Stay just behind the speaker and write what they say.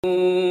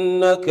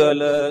إنك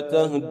لا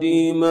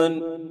تهدي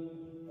من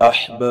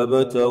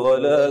أحببت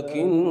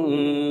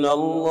ولكن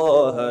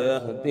الله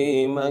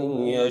يهدي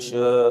من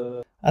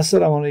يشاء.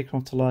 Assalamu alaikum wa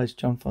rahmatullah, it's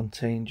John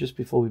Fontaine. Just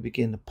before we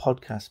begin the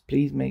podcast,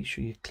 please make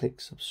sure you click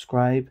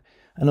subscribe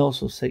and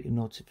also set your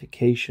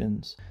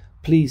notifications.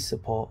 Please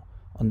support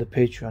on the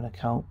Patreon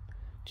account.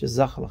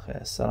 Jazakallah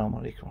khair.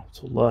 Assalamu alaikum wa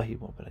rahmatullahi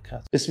wa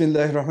barakatuh.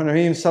 Bismillahir Rahmanir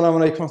Rahim.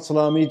 Assalamu alaikum wa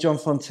rahmatullah. Me, John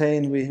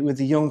Fontaine, with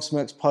the Young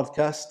Smirks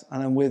podcast,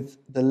 and I'm with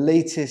the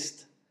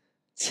latest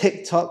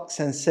TikTok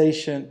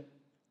sensation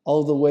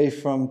all the way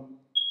from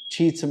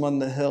Cheetham on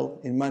the Hill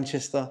in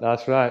Manchester.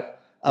 That's right.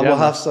 Abu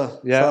Hafsa.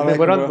 Yeah, I mean,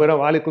 we're on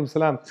Alaikum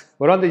Salam.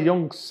 We're on the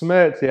Young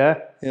Smirks, yeah?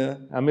 Yeah.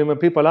 I mean, when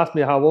people ask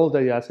me how old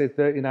are you, I say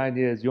 39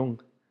 years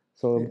young.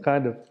 So I'm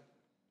kind of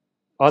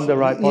on the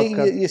right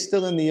podcast. You're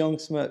still in the Young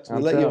Smirks.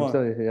 We'll let you on.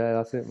 Yeah,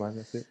 that's it, man.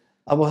 That's it.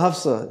 Abu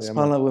Hafsa,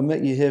 subhanAllah, we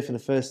met you here for the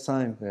first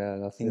time. Yeah,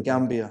 that's in it.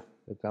 Gambia.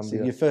 Gambia.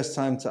 So your first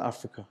time to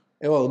Africa.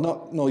 Well,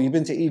 no, you've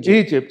been to Egypt.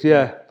 Egypt,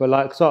 yeah. But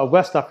like sort of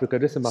West Africa,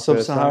 this is my first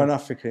time. Sub-Saharan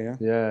Africa,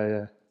 yeah?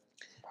 Yeah.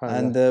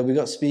 And we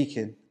got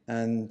speaking,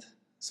 and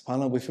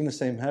subhanAllah, we're from the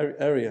same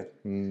area.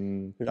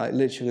 We like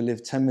literally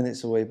live 10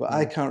 minutes away, but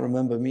I can't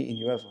remember meeting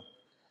you ever.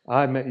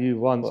 I met you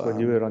once when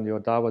you were on your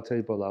dawah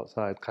table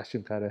outside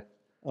Kashinkare.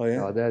 Oh,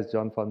 yeah? Oh, there's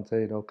John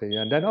Fontaine, okay.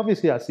 Yeah. And then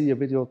obviously I see your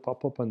videos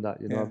pop up on that,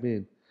 you know what I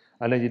mean?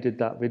 And then you did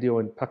that video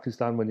in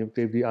Pakistan when you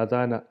gave the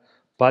adhan at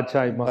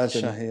Badshah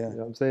Masjid. Badshah, yeah. You know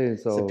what I'm saying?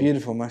 So, it's a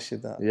beautiful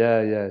masjid, that.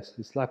 Yeah.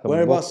 It's like a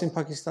Whereabouts in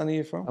Pakistan are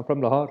you from? I'm from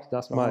Lahore.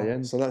 That's my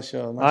end. So that's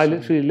your masjid. I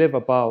literally live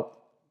about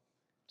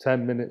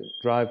 10-minute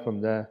drive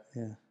from there.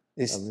 Yeah.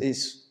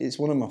 It's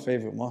one of my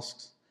favourite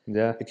mosques.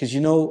 Yeah. Because,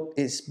 you know,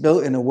 it's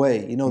built in a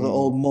way, you know, the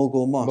old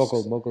Mughal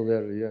mosques. Mughal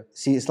area, yeah.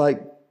 See, it's like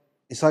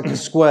a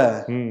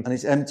square and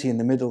it's empty in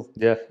the middle.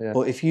 Yeah.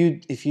 But if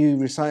you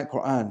recite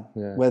Quran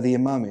where the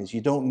Imam is,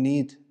 you don't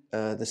need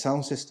the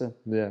sound system.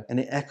 Yeah.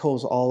 And it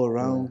echoes all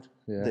around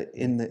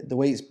the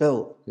way it's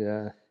built.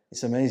 Yeah.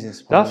 It's amazing.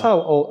 That's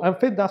how. I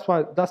think that's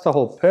the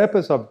whole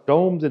purpose of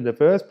domes in the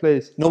first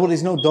place. No, but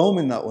there's no dome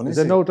in that one, is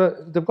there?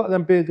 They've got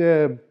them big.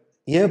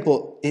 Yeah,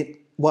 but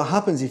what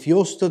happens if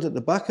you're stood at the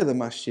back of the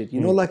masjid?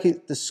 You know, like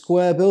the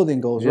square building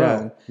goes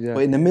round, but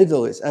in the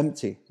middle it's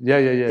empty. Yeah.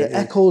 It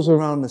echoes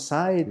around the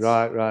sides.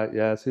 Right.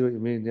 Yeah, I see what you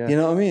mean. Yeah. You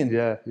know what I mean?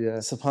 Yeah.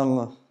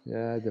 SubhanAllah.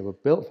 Yeah, they were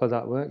built for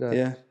that, weren't they?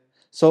 Yeah.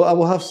 So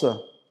Abu Hafsa,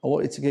 I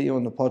wanted to get you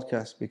on the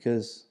podcast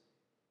because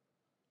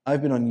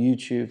I've been on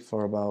YouTube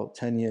for about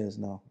 10 years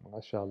now.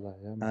 MashaAllah,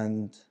 yeah.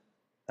 Man.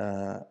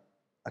 And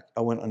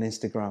I went on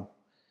Instagram.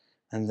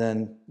 And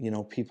then, you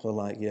know, people are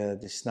like, yeah,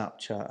 there's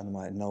Snapchat. And I'm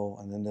like, no.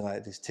 And then they're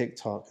like, there's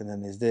TikTok. And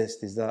then there's this,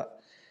 there's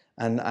that.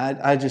 And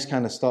I just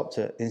kind of stopped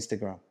at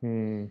Instagram.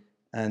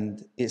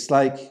 And it's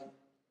like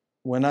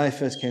when I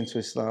first came to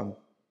Islam,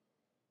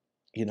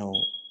 you know,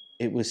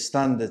 it was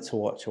standard to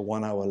watch a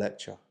 1 hour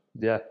lecture.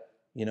 Yeah.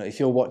 You know, if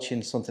you're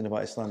watching something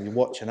about Islam, you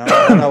watch an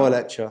hour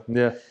lecture.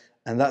 Yeah.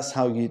 And that's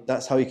how you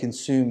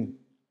consume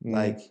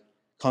like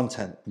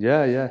content.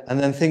 Yeah. And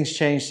then things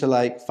change to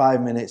like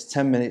 5 minutes,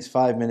 10 minutes,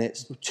 5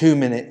 minutes, 2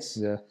 minutes.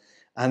 Yeah.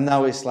 And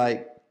now it's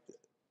like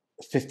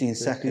 15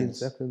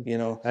 seconds. You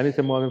know.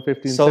 Anything more than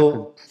 15 seconds.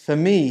 So for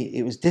me,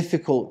 it was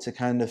difficult to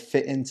kind of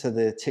fit into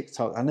the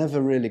TikTok. I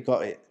never really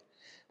got it.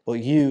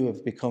 But you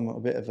have become a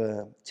bit of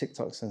a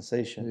TikTok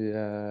sensation.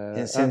 Yeah.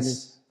 And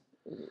since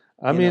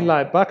I mean,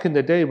 like back in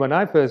the day when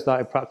I first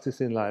started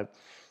practicing, like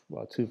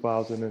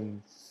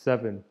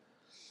 2007,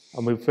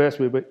 and we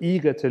were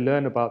eager to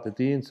learn about the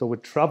deen, so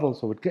we'd travel,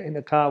 so we'd get in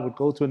the car, we'd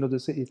go to another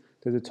city,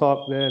 there's a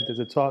talk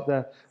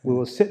there, we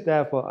will sit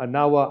there for an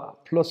hour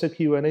plus a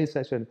Q&A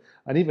session,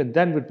 and even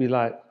then we'd be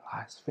like,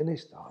 it's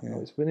finished,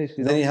 no, it's finished.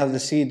 Then you have the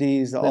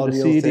CDs, the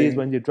audio CDs thing.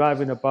 when you're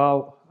driving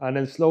about, and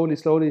then slowly,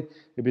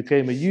 it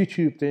became a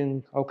YouTube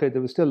thing. Okay, they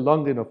were still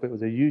long enough, it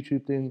was a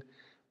YouTube thing,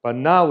 but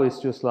now it's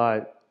just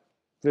like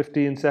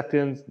 15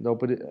 seconds,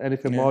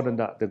 anything more than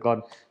that, they're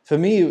gone. For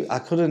me, I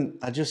couldn't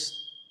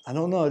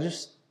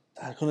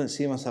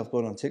see myself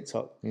going on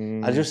TikTok.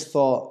 I just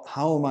thought,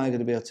 how am I going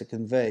to be able to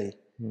convey,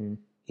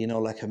 you know,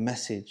 like a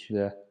message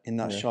in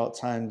that short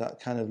time,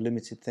 that kind of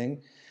limited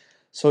thing.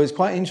 So it's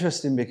quite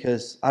interesting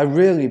because I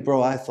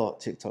thought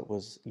TikTok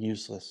was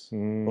useless.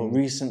 But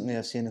recently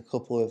I've seen a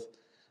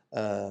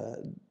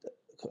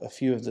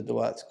few of the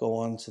du'ats go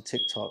on to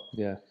TikTok.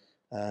 Yeah.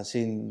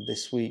 Seen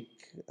this week,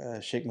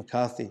 Sheikh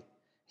McCarthy.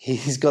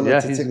 He's gone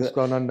on to he's TikTok.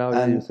 Gone on now.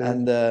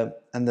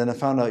 And then I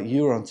found out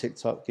you were on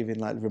TikTok giving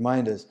like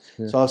reminders.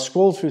 Yeah. So I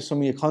scrolled through some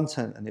of your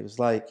content and it was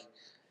like,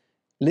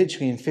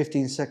 literally in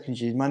 15 seconds,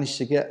 you managed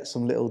to get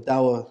some little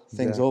dawah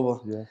things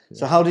over. Yeah.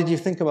 So how did you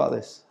think about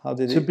this?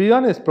 To be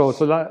honest, bro,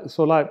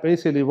 so like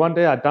basically one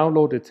day I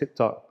downloaded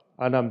TikTok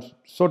and I'm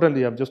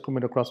just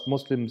coming across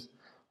Muslims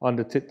on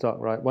the TikTok,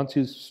 right? Once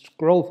you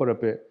scroll for a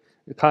bit,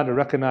 it kind of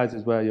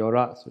recognizes where you're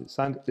at. So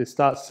it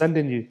starts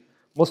sending you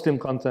Muslim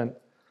content.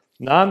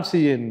 Now I'm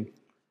seeing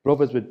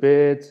brothers with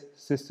beards,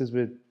 sisters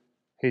with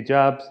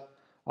hijabs,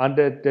 and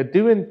they're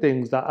doing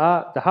things that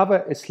have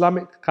an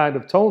Islamic kind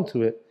of tone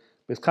to it,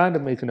 it's kind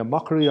of making a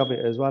mockery of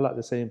it as well at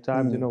the same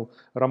time. You know,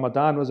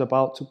 Ramadan was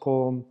about to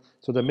come,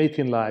 so they're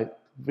making like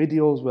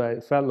videos where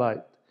it felt like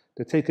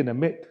they're taking a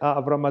mick out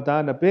of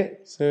Ramadan a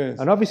bit. Serious.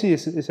 And obviously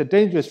it's a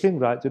dangerous thing,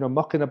 right? You know,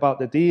 mocking about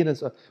the deen and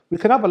stuff. We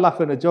can have a laugh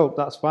and a joke,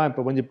 that's fine,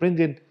 but when you bring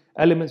in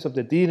elements of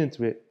the deen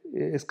into it,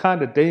 it's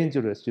kind of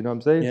dangerous, you know what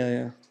I'm saying?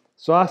 Yeah.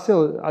 So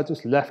I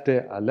just left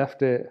it,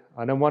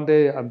 and then one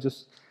day I'm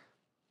just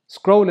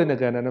scrolling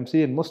again and I'm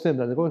seeing Muslims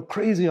and they're going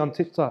crazy on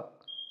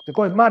TikTok. They're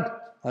going mad.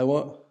 I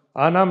what?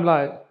 And I'm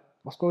like,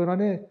 what's going on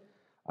here?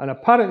 And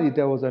apparently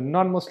there was a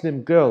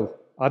non-Muslim girl,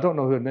 I don't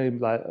know her name,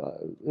 like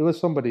it was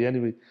somebody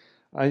anyway.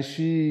 And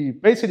she,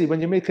 basically when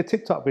you make a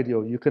TikTok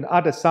video, you can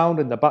add a sound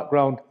in the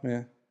background.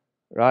 Yeah.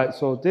 Right?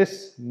 So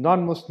this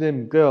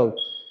non-Muslim girl,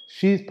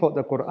 she's put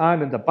the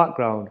Quran in the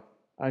background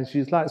and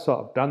she's like sort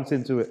of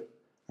dancing to it.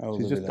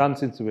 She's just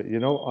dancing to it, you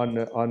know,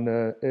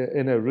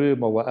 in a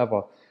room or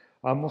whatever.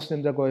 And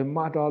Muslims are going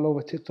mad all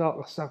over TikTok.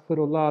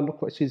 Astaghfirullah,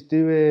 look what she's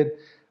doing.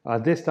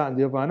 This, that, and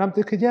the other. And I'm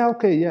thinking,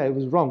 it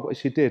was wrong what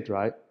she did,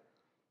 right?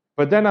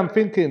 But then I'm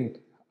thinking,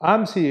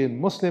 I'm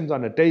seeing Muslims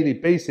on a daily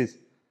basis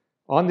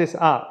on this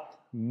app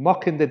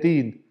mocking the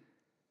deen,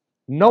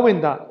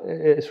 knowing that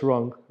it's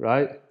wrong,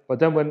 right? But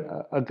then when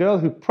a girl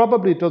who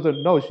probably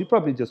doesn't know, she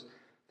probably just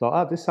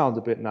thought, this sounds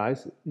a bit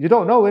nice. You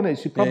don't know,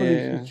 innit? She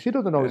probably, she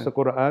doesn't know it's the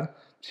Quran.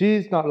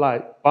 She's not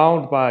like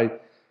bound by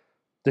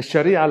the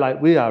Sharia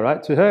like we are,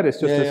 right? To her,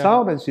 it's just a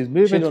sound and she's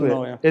moving to it.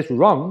 Know, It's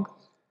wrong,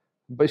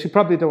 but she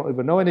probably don't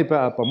even know any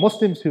better. But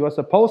Muslims who are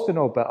supposed to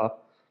know better,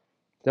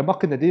 they're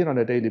mocking the deen on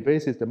a daily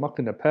basis. They're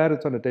mocking their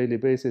parents on a daily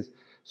basis.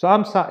 So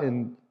I'm sat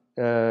in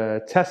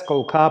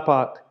Tesco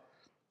car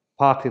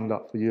parking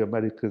lot for you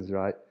Americans,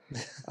 right?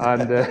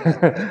 And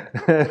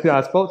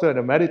I spoke to an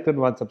American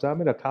once.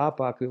 I'm in a car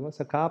park. What's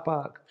a car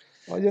park?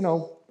 Oh, you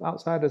know,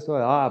 outside the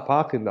store. A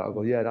parking lot. I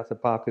go, yeah, that's a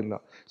parking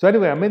lot. So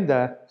anyway, I'm in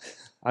there,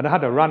 and I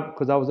had a rant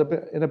because I was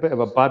in a bit of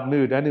a bad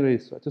mood anyway.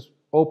 So I just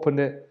opened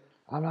it.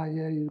 I'm like,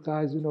 yeah, you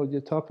guys, you know,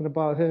 you're talking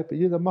about her, but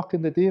you're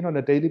mocking the deen on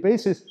a daily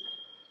basis.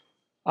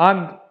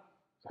 And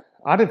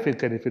I didn't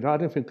think anything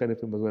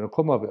was going to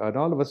come of it. And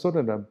all of a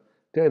sudden, I'm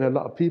getting a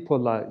lot of people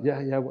like,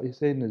 yeah, what you're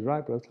saying is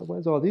right, but I was like,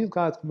 where's all these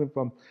guys coming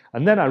from?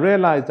 And then I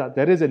realized that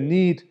there is a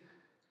need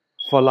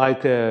for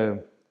like,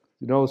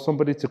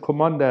 somebody to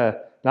come on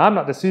there. Now, I'm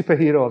not the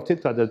superhero of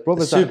TikTok. There's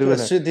brothers that are doing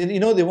it. You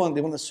know what they want?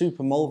 They want a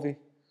super Molvi.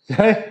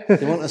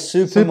 They want a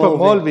super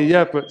Molvi,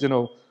 yeah, but, you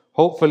know,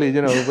 hopefully,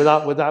 you know,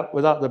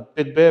 without the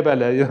big bear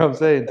belly, you know what I'm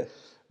saying?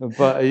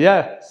 But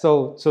yeah,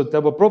 so there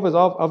were brothers,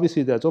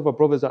 obviously there's other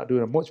brothers that are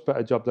doing a much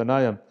better job than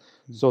I am.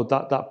 So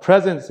that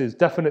presence is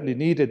definitely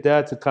needed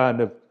there to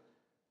kind of,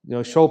 you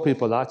know, show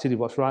people actually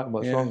what's right and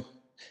what's wrong.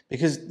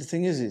 Because the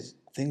thing is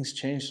things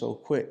change so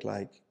quick.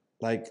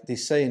 Like they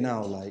say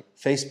now, like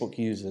Facebook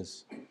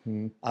users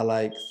are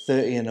like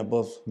 30 and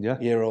above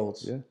year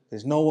olds. Yeah.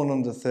 There's no one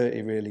under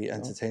 30 really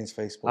entertains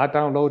Facebook. I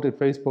downloaded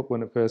Facebook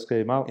when it first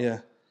came out. Yeah.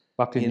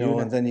 Back in uni.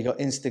 And then you got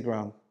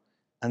Instagram.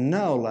 And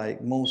now,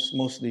 like most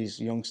of these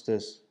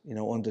youngsters, you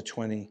know, under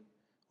 20,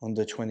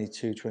 under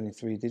 22,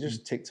 23, they're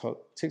just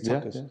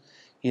TikTokers. Yeah.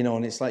 You know,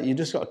 and it's like you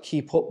just got to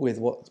keep up with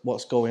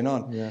what's going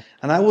on. Yeah.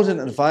 And I wouldn't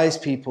advise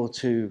people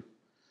to,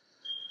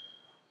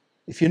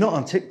 if you're not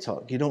on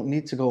TikTok, you don't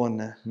need to go on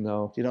there.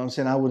 No. You know what I'm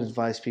saying? I would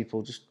advise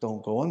people just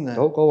don't go on there.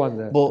 Don't go on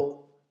there. But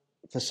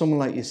for someone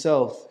like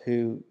yourself,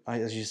 who,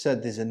 as you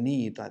said, there's a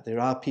need. Like there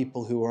are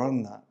people who are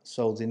on that,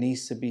 so there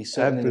needs to be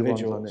certain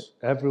individuals.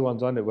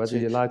 Everyone's on it, whether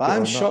you like it or not. But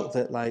I'm shocked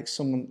that like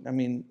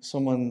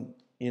someone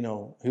you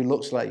know who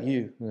looks like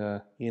you. Yeah.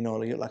 You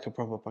know, you look like a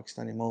proper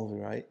Pakistani Molvi,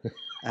 right?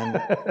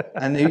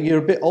 And you're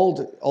a bit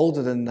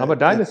older than. I'm a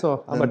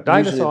dinosaur. I'm a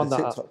dinosaur on that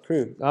TikTok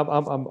crew.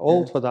 I'm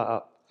old for that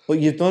app. But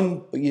your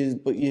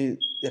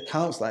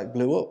accounts like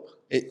blew up.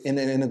 In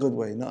a good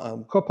way, not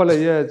a couple of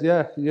years,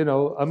 yeah. You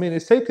know, I mean,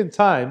 it's taken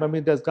time. I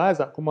mean, there's guys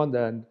that come on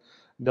there and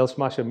they'll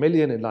smash 1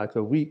 million in like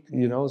a week,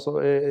 you know, so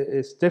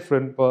it's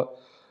different. But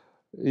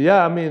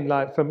yeah, I mean,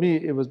 like for me,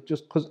 it was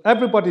just because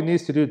everybody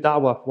needs to do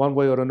da'wah one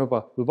way or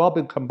another. We've all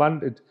been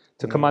commanded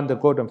to command the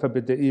good and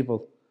forbid the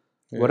evil,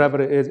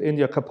 whatever it is in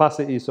your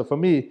capacity. So for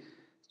me,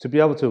 to be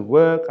able to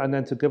work and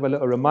then to give a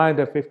little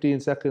reminder,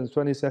 15 seconds,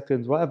 20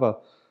 seconds, whatever,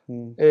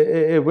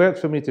 it works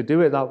for me to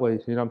do it that way. You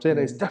know what I'm saying?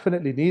 It's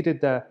definitely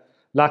needed there.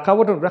 Like I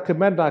wouldn't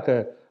recommend like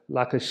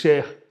a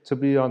sheikh to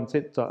be on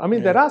TikTok. I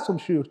mean, there are some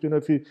sheikhs, you know,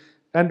 if you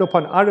end up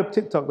on Arab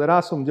TikTok, there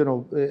are some, you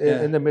know,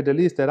 in the Middle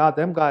East, there are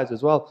them guys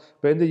as well.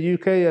 But in the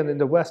UK and in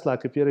the West,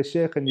 like if you're a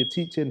sheikh and you're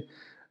teaching,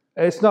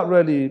 it's not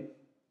really,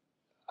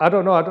 I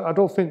don't know, I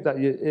don't think that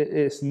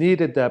it's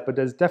needed there, but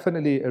there's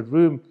definitely a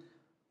room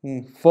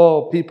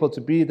for people to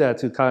be there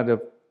to kind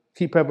of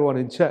keep everyone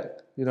in check.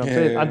 You know what I'm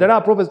saying? And there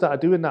are brothers that are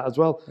doing that as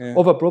well.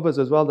 Other brothers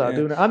as well that are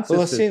doing it. And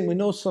well, we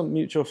know some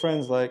mutual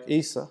friends like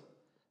Isa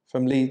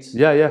from Leeds.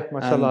 Yeah,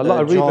 mashallah. And, a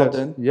lot of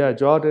Jordan. Yeah,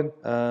 Jordan.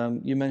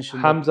 You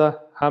mentioned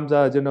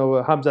Hamza, you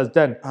know, Hamza's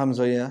den.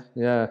 Hamza,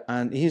 yeah.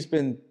 And he's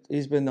been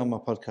on my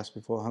podcast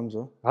before,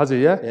 Hamza. Has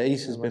he, yeah? Yeah,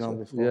 Isa's been on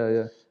before.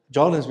 Yeah.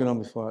 Jordan's been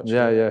on before,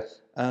 actually. Yeah.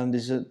 And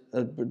there's a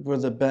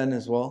brother Ben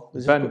as well.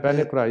 Ben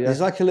Ikra, yeah. There's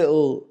like a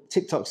little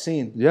TikTok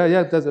scene.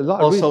 Yeah. There's a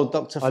lot of Also,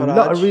 Dr. Faraj. a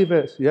lot of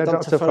reverts. Yeah,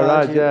 Dr.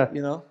 Faraj, yeah.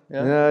 You know?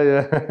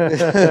 Yeah.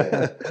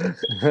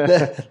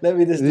 Let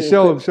me just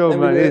show him,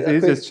 man.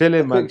 He's just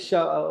chilling, man. Quick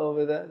shout out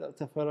over there,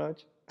 Dr.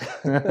 Faraj.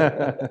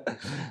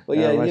 But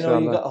yeah, you know,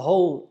 you got a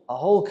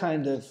whole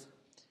kind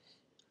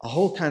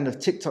of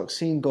TikTok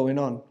scene going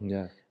on.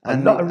 Yeah.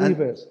 And a lot of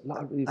reverts.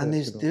 And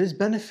there is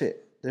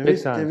benefit. There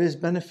is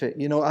benefit.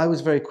 You know, I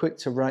was very quick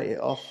to write it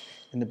off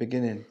in the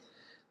beginning,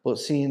 but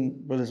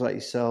seeing brothers like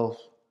yourself,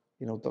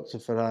 you know, Dr.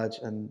 Faraj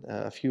and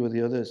a few of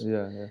the others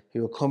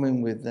who are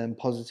coming with them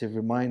positive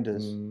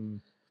reminders.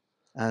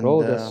 And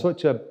bro, there's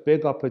such a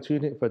big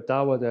opportunity for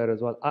dawah there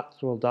as well,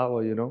 actual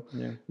dawah, you know.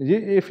 Yeah.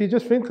 If you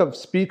just think of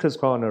Speaker's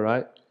Corner,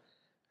 right,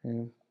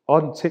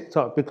 on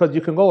TikTok, because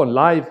you can go on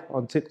live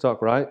on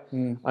TikTok, right,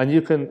 and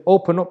you can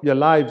open up your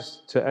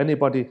lives to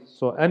anybody.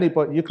 So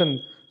anybody, you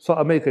can sort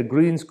of make a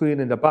green screen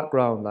in the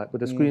background, like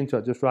with a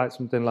screenshot, just write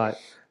something like,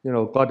 you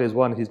know, God is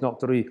one, he's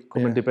not three,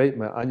 come and debate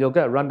me. And you'll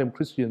get random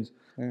Christians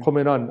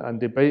coming on and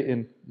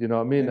debating, you know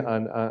what I mean,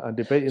 and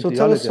debating theology.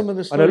 Tell us some of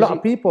the stories. And a lot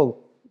of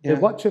people, they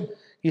watch him.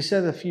 You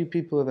said a few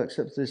people have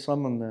accepted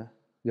Islam on there.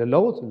 Yeah,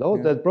 loads. Yeah.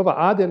 There's Brother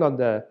Adil on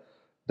there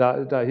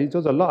that he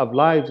does a lot of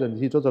lives and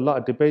he does a lot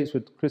of debates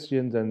with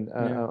Christians and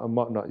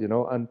whatnot, you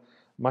know. And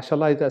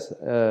mashallah, he gets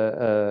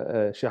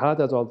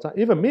shahadas all the time.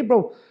 Even me,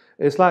 bro,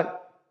 it's like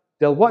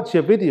they'll watch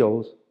your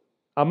videos,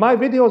 and my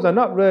videos are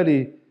not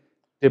really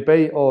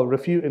debate or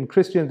refuting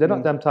Christians. They're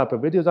not them type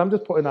of videos. I'm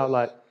just putting out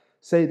like,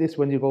 say this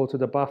when you go to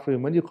the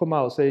bathroom, when you come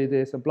out, say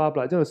this and blah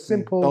blah. You know,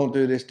 simple. Don't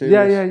do this.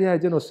 Yeah.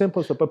 You know,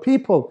 simple stuff. But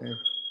people,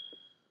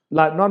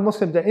 like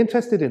non-Muslims, they're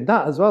interested in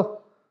that as well.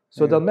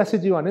 So they'll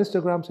message you on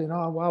Instagram saying,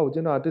 "Oh wow,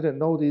 you know, I didn't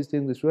know these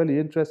things. It's really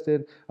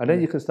interesting." And then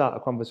you can start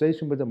a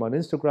conversation with them on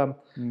Instagram,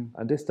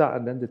 and they start,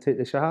 and then they take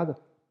the shahada.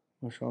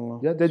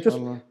 MashaAllah. Yeah, they're just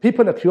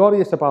people are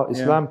curious about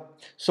Islam.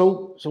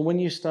 So when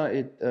you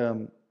started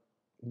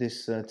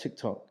this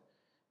TikTok,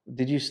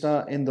 did you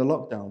start in the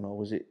lockdown, or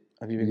was it?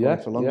 Have you been going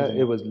for longer?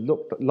 Yeah, it was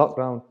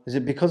lockdown. Is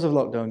it because of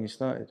lockdown you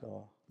started,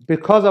 or?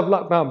 Because of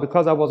lockdown,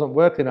 because I wasn't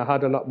working, I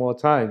had a lot more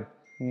time,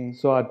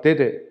 so I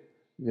did it.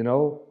 You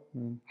know,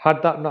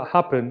 had that not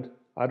happened,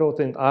 I don't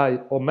think I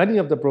or many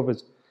of the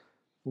brothers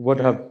would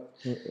have.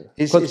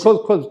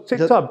 Because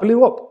TikTok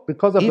blew up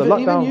because of the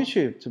lockdown. Even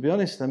YouTube, to be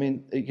honest, I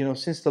mean, you know,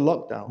 since the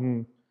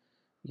lockdown,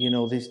 you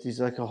know, there's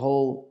like a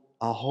whole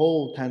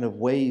kind of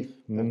wave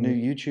of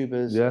new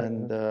YouTubers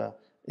and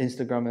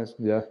Instagrammers.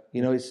 Yeah,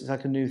 you know, it's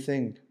like a new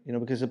thing. You know,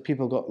 because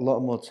people got a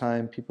lot more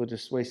time. People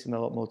just wasting a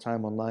lot more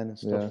time online and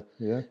stuff.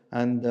 Yeah.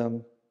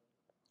 And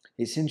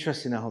it's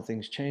interesting how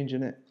things change,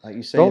 isn't it? Like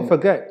you say. Don't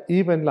forget,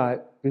 even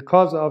like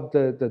because of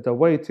the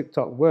way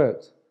TikTok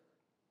works,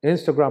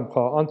 Instagram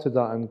caught onto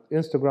that, and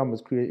Instagram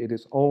has created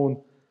its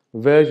own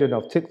version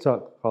of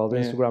TikTok called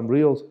Instagram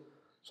Reels.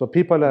 So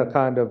people are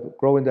kind of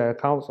growing their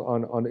accounts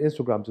on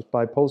Instagram just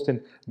by posting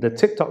the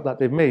TikTok that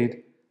they've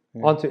made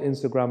onto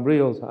Instagram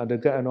Reels, and they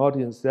get an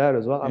audience there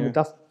as well. I mean,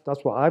 that's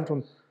what I've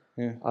done.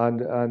 Yeah.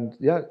 And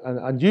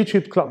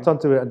YouTube clocked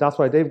onto it, and that's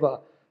why they've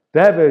got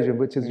their version,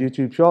 which is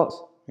YouTube Shorts.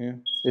 Yeah.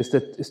 It's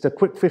the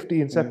quick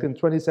 15-second,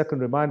 20-second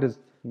reminders.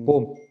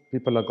 Boom,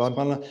 people are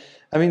gone.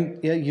 I mean,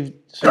 you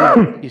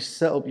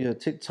set up your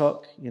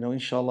TikTok. You know,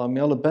 inshallah, may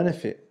Allah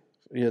benefit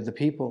the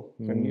people,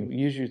 and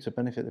use you to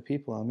benefit the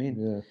people. I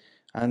mean,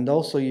 and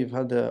also you've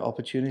had the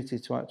opportunity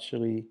to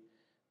actually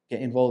get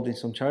involved in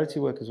some charity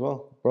work as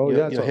well. Bro,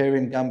 you're here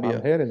in Gambia.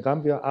 I'm here in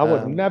Gambia. I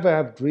would never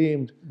have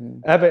dreamed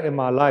ever in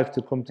my life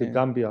to come to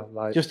Gambia.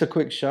 Like, just a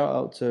quick shout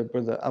out to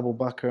Brother Abu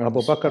Bakr.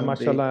 Abu Bakr,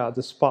 mashallah, at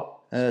the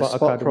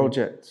Spot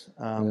Project.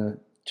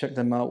 Check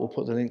them out. We'll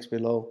put the links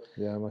below.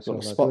 Yeah,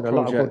 mashallah. Spot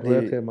Project.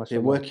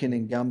 They're working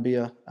in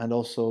Gambia and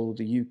also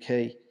the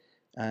UK,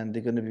 and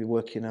they're going to be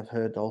working, I've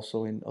heard,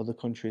 also in other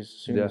countries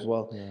soon as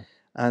well. Yeah.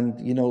 And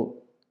you know,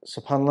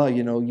 subhanallah,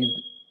 you know, you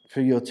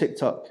through your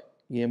TikTok,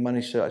 you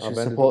managed to actually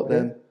support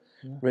them,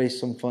 raise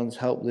some funds,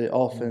 help the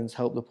orphans,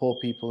 help the poor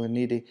people and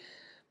needy.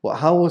 But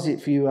how was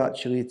it for you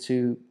actually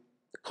to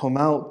come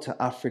out to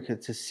Africa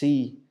to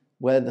see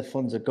where the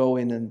funds are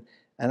going and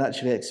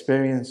actually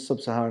experience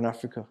sub-Saharan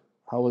Africa?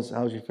 How was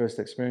your first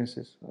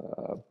experiences?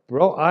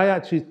 Bro, I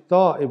actually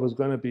thought it was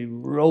going to be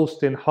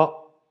roasting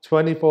hot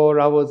 24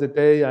 hours a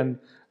day, and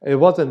it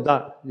wasn't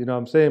that, you know what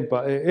I'm saying?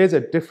 But it is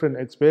a different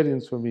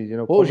experience for me, you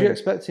know. What was you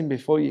expecting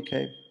before you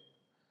came?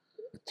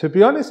 To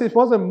be honest, it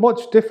wasn't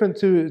much different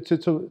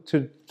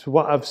to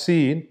what I've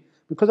seen,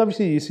 because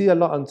obviously you see a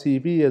lot on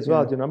TV as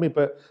well, you know what I mean?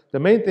 But the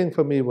main thing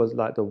for me was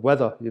like the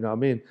weather, you know what I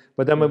mean?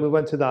 But then when we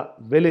went to that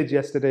village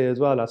yesterday as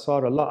well, I saw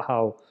a lot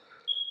how,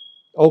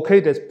 okay,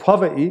 there's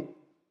poverty,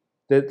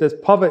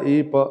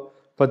 but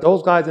for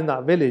those guys in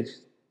that village,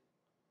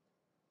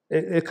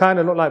 it kind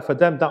of looked like for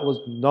them that was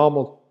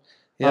normal.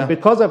 Yeah. And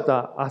because of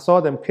that, I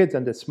saw them kids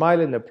and they're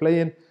smiling, they're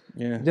playing.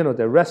 Yeah. You know,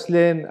 they're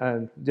wrestling,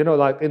 and you know,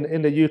 like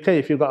in the UK,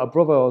 if you've got a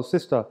brother or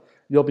sister,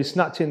 you'll be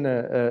snatching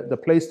the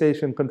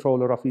PlayStation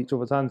controller off each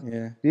other's hands.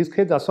 Yeah. These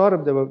kids, I saw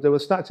them; they were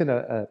snatching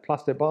a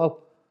plastic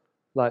bottle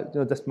Like, you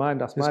know, that's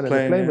mine, and playing,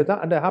 they're playing yeah. with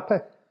that, and they're happy.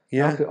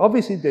 Yeah. Okay.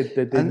 Obviously,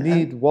 they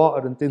need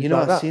water and things You know,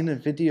 like I've that. seen a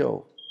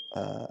video.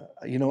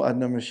 You know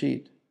Adnan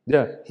Rashid?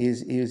 Yeah. He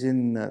was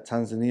in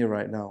Tanzania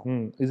right now.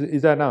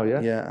 Is that now?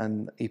 Yeah. Yeah,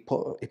 and he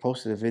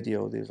posted a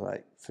video. There was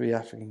like 3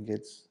 African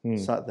kids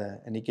sat there,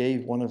 and he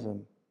gave one of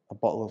them a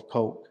bottle of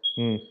Coke.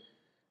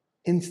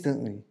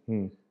 Instantly,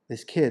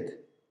 this kid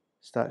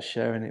starts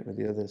sharing it with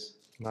the others.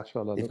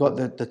 Mashallah. They've got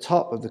the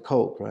top of the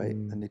Coke, right,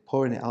 and they're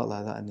pouring it out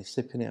like that, and they're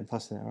sipping it and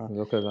passing it around.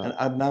 Look at that.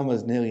 And Adnan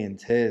was nearly in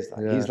tears.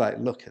 Like, he's like,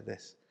 "Look at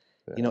this,"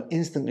 you know,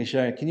 instantly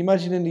sharing. Can you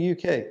imagine in the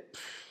UK?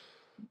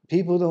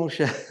 People don't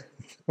share.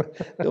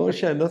 Don't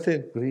share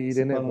nothing. Greed,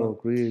 innit, bro?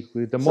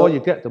 Greed. The more you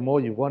get, the more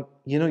you want.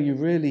 You know, you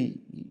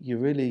really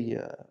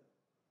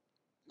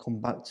come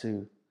back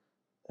to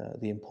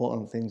the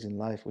important things in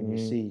life when you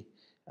see.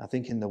 I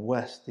think in the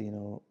West, you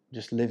know,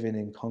 just living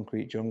in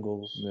concrete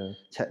jungles,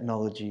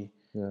 technology,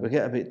 we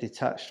get a bit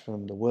detached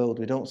from the world.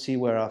 We don't see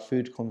where our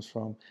food comes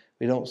from.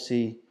 We don't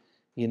see,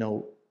 you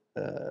know,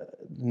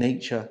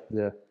 nature.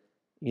 Yeah.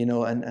 You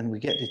know, and we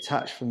get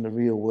detached from the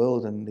real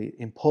world and the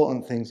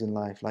important things in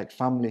life, like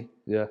family.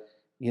 Yeah.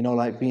 You know,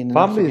 like being in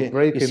family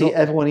Africa, you see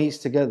everyone eats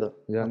together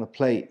on a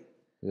plate.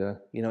 Yeah.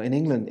 You know, in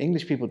England,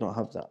 English people don't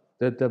have that.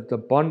 The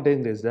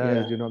bonding is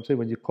there, you know what I'm saying?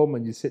 When you come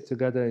and you sit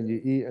together and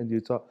you eat and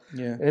you talk.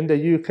 Yeah. In the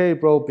UK,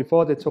 bro,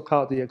 before they took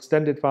out the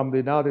extended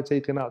family, now they're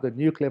taking out the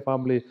nuclear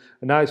family,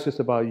 and now it's just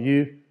about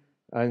you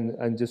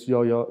and just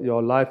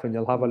your life, and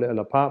you'll have a little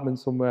apartment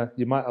somewhere.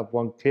 You might have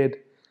one kid.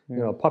 You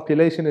know,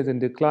 population is in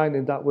decline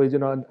in that way, you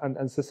know,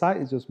 and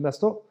society is just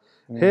messed up.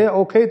 Here,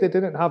 okay, they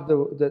didn't have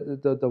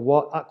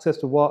the access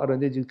to water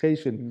and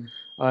education,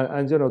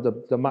 and you know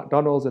the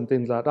McDonald's and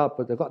things like that,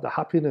 but they got the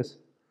happiness.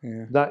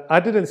 Yeah. That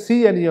I didn't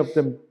see any of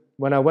them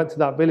when I went to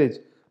that village.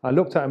 I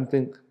looked at them and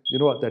think, you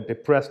know what, they're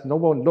depressed. No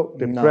one looked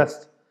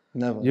depressed.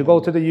 No, never. You go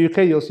to the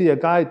UK, you'll see a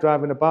guy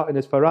driving about in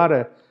his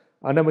Ferrari,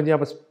 and then when you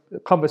have a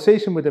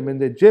conversation with him in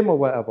the gym or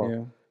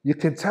whatever, you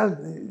can tell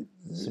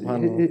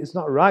it's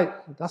not right.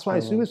 That's why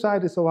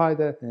suicide is so high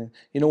there. Yeah.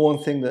 You know, one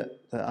thing that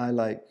I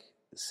like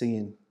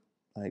seeing,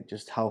 like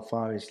just how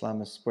far Islam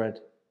has spread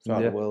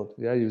throughout the world.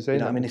 Yeah, you were saying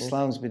that. I mean,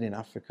 Islam's been in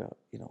Africa,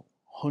 you know,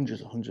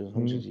 hundreds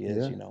of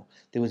years, you know.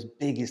 There was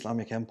big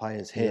Islamic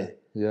empires here.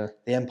 Yeah.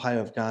 The Empire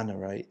of Ghana,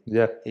 right?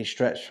 Yeah. It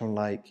stretched from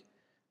like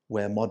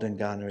where modern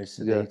Ghana is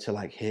today to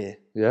like here.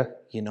 Yeah.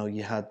 You know,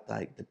 you had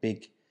like the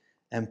big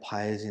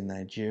empires in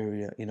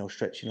Nigeria, you know,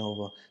 stretching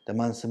over the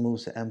Mansa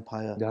Musa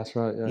Empire. That's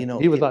right, yeah. You know,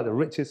 he was like the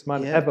richest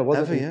man ever,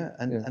 wasn't he? Yeah.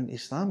 And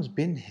Islam's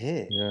been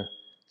here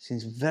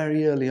since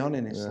very early on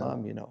in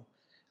Islam, you know.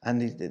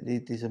 And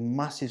there's a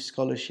massive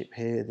scholarship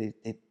here.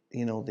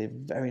 You know,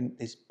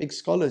 there's big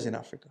scholars in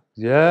Africa.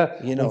 Yeah.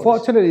 You know,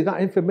 unfortunately, that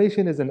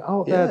information isn't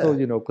out there though,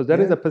 you know, because there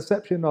is a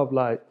perception of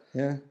like,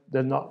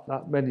 there's not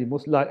that many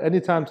Muslims. Like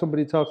anytime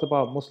somebody talks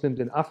about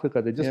Muslims in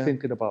Africa, they're just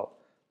thinking about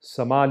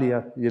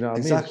Somalia, you know what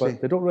I mean?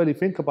 But they don't really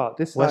think about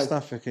this West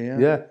Africa,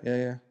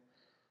 yeah.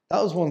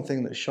 That was one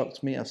thing that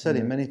shocked me. I've said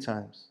it many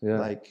times. Yeah.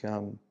 Like,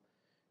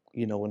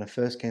 you know, when I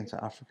first came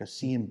to Africa,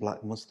 seeing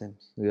black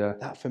Muslims. Yeah.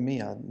 That for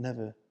me, I'd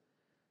never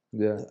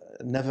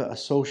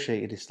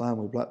associated Islam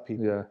with black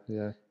people. Yeah,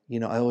 yeah. You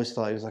know, I always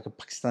thought it was like a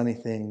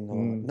Pakistani thing, or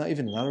not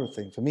even an Arab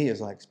thing. For me, it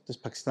was like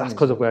just Pakistani. That's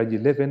because of where you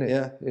live, innit?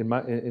 Yeah.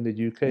 In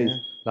the UK,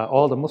 like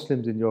all the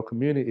Muslims in your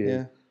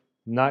community,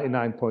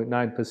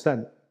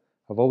 99.9%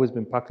 have always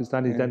been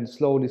Pakistani. Then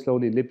slowly,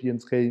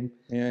 Libyans came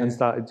and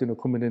started, you know,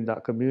 coming in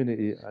that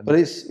community. But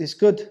it's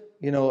good,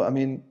 you know. I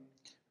mean,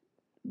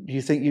 do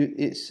you think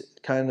it's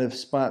kind of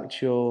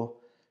sparked your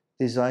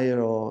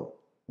desire or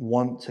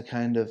want to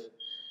kind of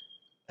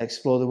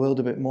explore the world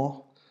a bit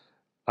more?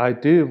 I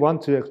do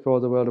want to explore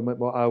the world a bit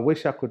more. I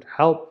wish I could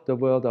help the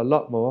world a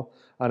lot more.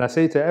 And I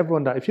say to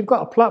everyone that if you've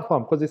got a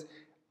platform, because it's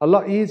a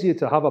lot easier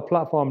to have a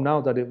platform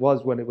now than it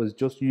was when it was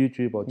just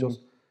YouTube or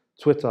just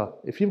Twitter.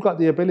 If you've got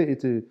the ability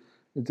to,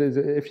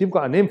 if you've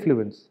got an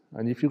influence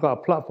and if you've got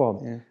a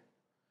platform,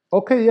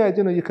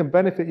 you know, you can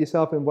benefit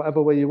yourself in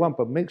whatever way you want,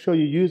 but make sure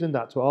you're using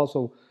that to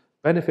also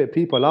benefit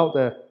people out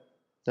there.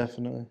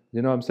 Definitely.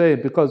 You know what I'm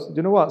saying? Because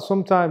you know what?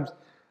 Sometimes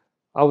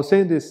I was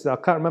saying this, I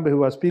can't remember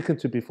who I was speaking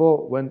to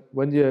before,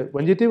 when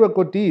you do a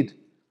good deed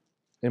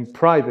in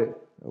private,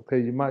 okay,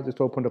 you might just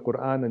open the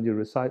Quran and you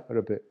recite for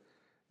a bit.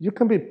 You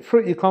can be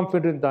pretty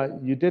confident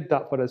that you did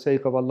that for the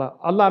sake of Allah.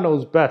 Allah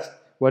knows best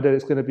whether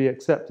it's going to be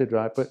accepted,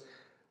 right? But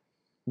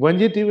when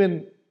you're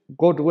doing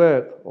good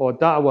work or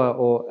da'wah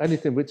or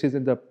anything which is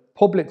in the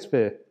public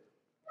sphere,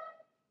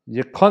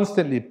 you're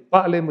constantly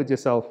battling with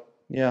yourself.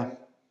 Yeah.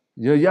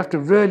 You have to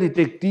really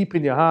dig deep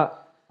in your heart.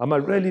 Am I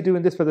really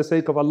doing this for the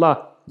sake of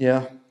Allah?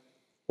 Yeah.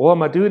 Or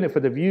am I doing it for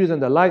the views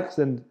and the likes?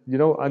 And, you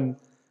know, and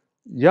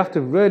you have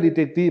to really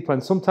dig deep.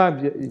 And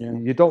sometimes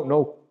you don't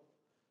know.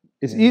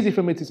 It's easy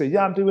for me to say,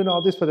 I'm doing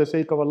all this for the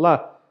sake of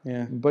Allah.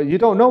 Yeah. But you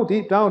don't know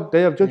deep down,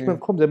 day of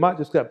judgment comes, they might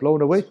just get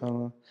blown away.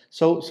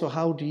 So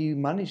how do you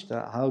manage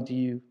that? How do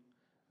you,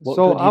 what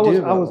could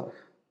you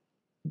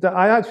do?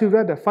 I actually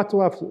read a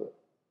fatwa,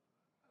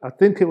 I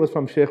think it was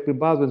from Sheikh bin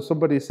Baz, when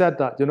somebody said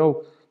that, you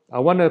know, I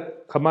want to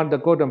command the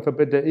good and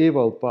forbid the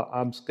evil, but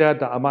I'm scared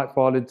that I might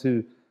fall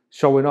into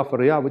showing off for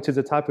riyah, which is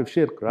a type of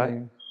shirk, right?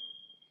 Mm.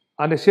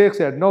 And the sheikh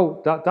said,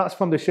 no, that's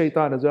from the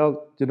shaitan as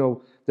well. You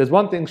know, there's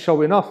one thing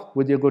showing off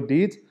with your good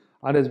deeds,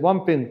 and there's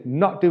one thing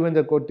not doing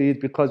the good deeds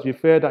because you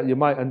fear that you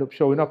might end up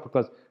showing off,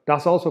 because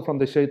that's also from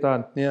the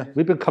shaitan. Yeah.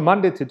 We've been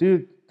commanded to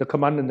do the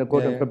commanding the good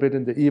Yeah, and yeah.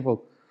 forbidding the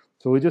evil.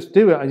 So we just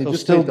do it, and you So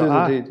just still make do the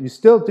dua. deed. You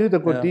still do the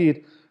good Yeah.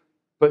 deed,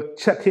 but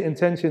check your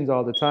intentions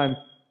all the time.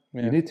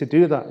 Yeah. You need to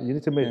do that. You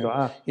need to make Yeah.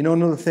 dua. You know,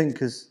 another thing,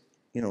 because,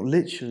 you know,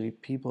 literally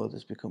people are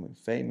just becoming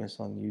famous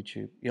on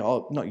YouTube. You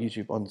know, not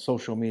YouTube, on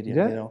social media,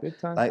 Yeah, you know. big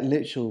time. Like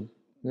literal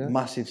Yeah.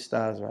 massive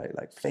stars, right?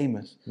 Like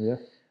famous. Yeah.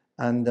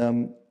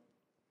 And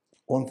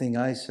one thing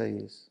I say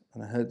is,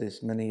 and I heard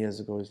this many years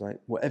ago, is like,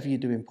 whatever you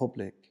do in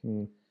public,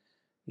 Mm.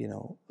 you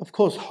know, of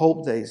course,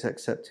 hope that it's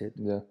accepted,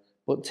 Yeah.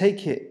 but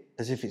take it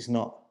as if it's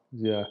not,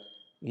 Yeah.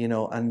 you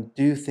know, and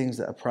do things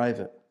that are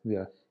private.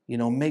 Yeah. You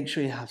know, make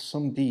sure you have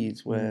some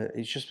deeds where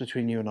it's just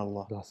between you and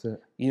Allah. That's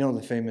it. You know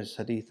the famous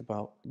hadith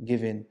about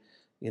giving,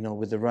 you know,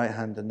 with the right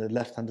hand, and the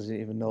left hand doesn't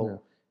even know, Yeah.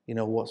 you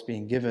know, what's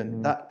being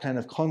given. That kind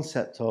of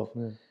concept of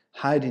Yeah.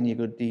 hiding your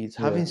good deeds,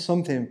 having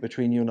something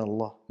between you and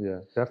Allah. Yeah.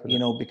 Definitely. You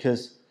know,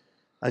 because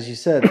as you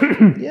said,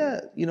 yeah,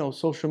 you know,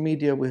 social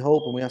media, we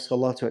hope and we ask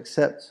Allah to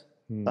accept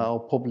our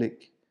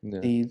public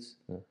deeds,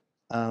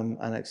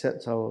 and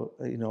accept our,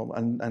 you know,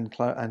 and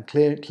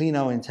clean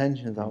our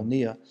intentions, our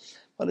niyyah.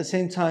 But at the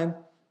same time,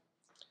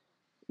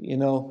 you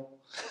know,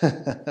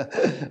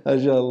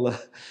 mashallah,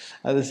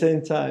 at the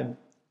same time,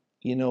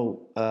 you know,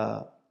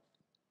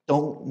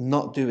 don't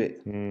not do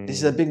it. This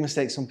is a big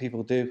mistake some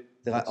people do.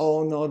 They're like,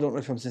 oh no, I don't know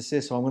if I'm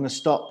sincere, so I'm going to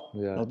stop.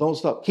 Yeah. No, don't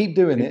stop. Keep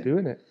doing Keep it.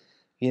 doing it.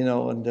 You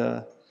know, and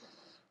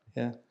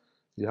yeah.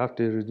 You have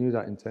to renew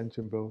that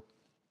intention, bro.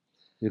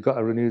 You've got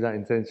to renew that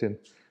intention.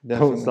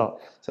 Definitely. Don't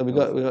stop. So we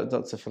got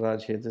Dr.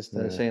 Faraj here just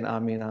saying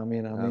Ameen,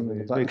 Ameen, Ameen.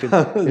 He's making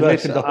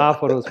dua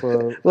for us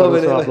for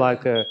us to have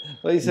like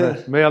What you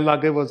saying? may Allah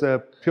give us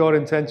pure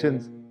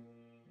intentions.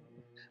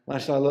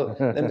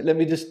 MashaAllah. let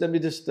me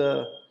just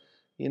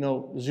you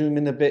know, zoom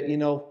in a bit, you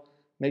know,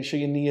 make sure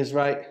your knee is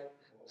right.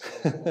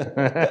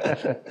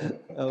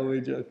 Oh,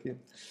 we're joking.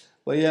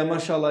 But yeah,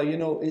 mashallah, you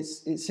know,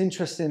 it's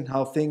interesting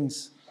how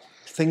things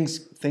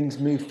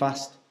move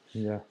fast.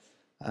 Yeah.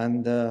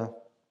 And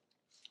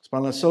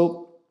subhanAllah.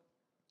 So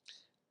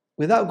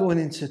without going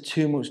into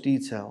too much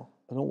detail,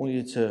 I don't want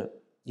you to,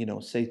 you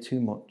know, say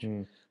too much.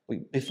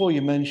 But before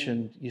you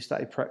mentioned you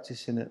started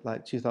practicing it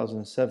like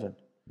 2007.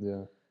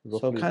 Yeah.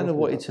 So I kind of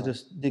wanted to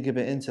just dig a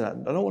bit into that.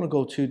 I don't want to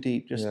go too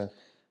deep. Just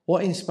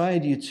what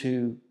inspired you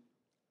to,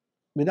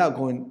 without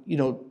going, you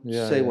know,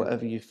 say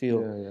whatever you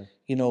feel,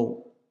 you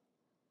know,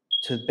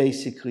 to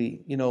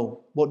basically, you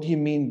know, what do you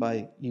mean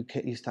by you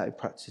started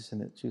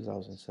practicing it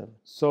 2007?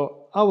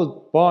 So I was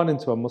born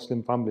into a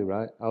Muslim family,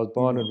 right? I was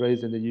born and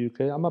raised in the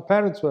UK, and my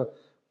parents were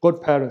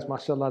good parents,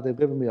 mashallah. They've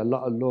given me a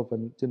lot of love,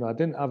 and you know, I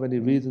didn't have any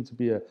reason to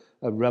be a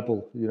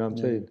rebel. You know what I'm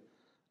saying?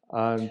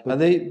 And Are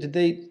did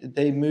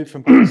they move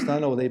from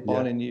Pakistan, or were they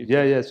born in UK?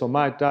 Yeah. So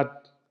my dad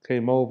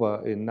came over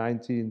in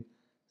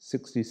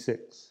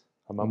 1966,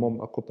 and my mum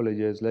a couple of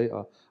years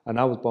later, and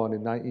I was born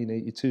in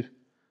 1982.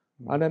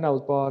 And then I was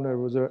born, I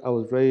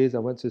was raised, I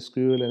went to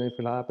school and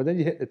everything like that. But then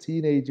you hit the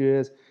teenage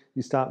years,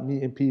 you start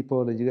meeting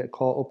people and you get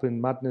caught up in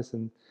madness,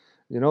 and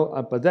you know.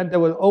 But then there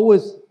was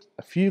always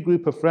a few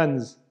group of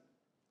friends.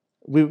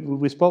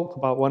 We spoke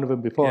about one of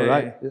them before,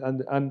 right?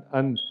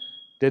 And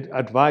they'd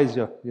advise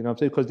you, you know what I'm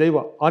saying? Because they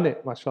were on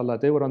it, mashallah.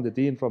 They were on the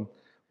deen from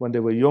when they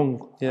were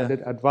young. Yeah. And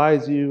they'd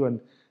advise you,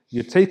 and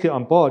you'd take it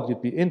on board,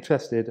 you'd be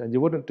interested, and you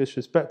wouldn't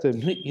disrespect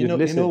them. You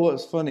know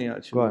what's funny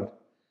actually? Go on.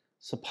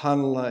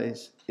 SubhanAllah,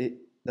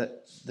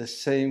 that the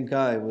same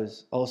guy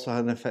was also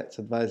had an effect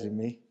advising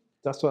me.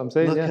 That's what I'm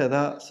saying. Look yeah. at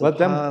that. Well,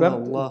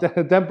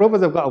 SubhanAllah. them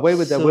brothers have got away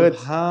with their words.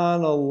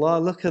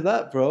 SubhanAllah. Look at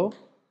that, bro. Do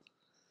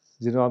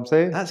you know what I'm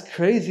saying? That's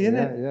crazy, isn't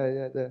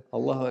it? Yeah.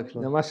 Allahu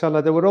Akbar. Yeah,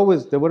 mashallah, they were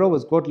always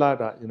good like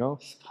that, you know.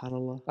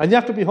 SubhanAllah. And you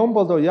have to be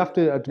humble, though. You have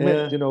to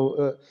admit, you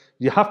know,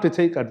 you have to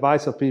take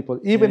advice of people,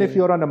 even if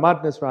you're on a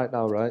madness right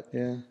now, right?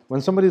 Yeah.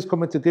 When somebody's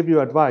coming to give you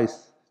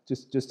advice,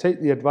 just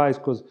take the advice,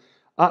 because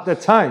at the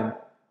time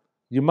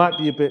you might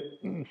be a bit,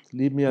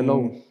 leave me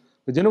alone.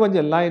 But you know, when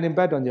you're lying in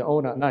bed on your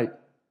own at night,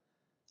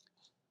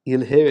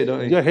 you'll hear it,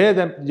 don't you? you hear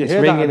them. You It's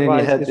hear that ringing in your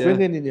advice. head, It's yeah.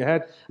 ringing in your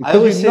head. I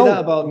always you say know- that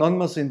about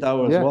non-Muslim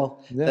dawah as Yeah,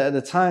 well. yeah. That at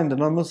the time, the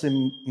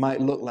non-Muslim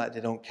might look like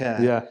they don't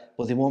care, Yeah.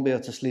 but they won't be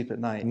able to sleep at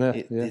night. Yeah,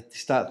 They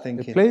start It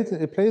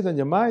thinking. plays on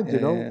your mind, you Yeah,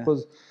 know, yeah.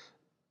 because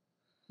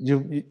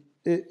you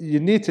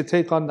need to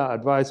take on that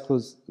advice,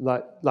 because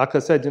like I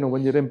said, you know,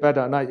 when you're in bed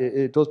at night,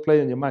 it does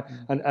play on your mind,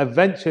 and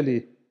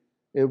eventually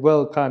it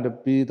will kind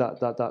of be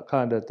that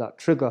kind of that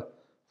trigger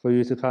for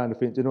you to kind of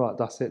think, you know what,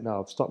 that's it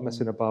now. I've stopped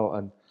messing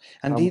about,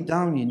 And deep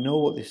down, you know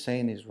what they're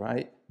saying is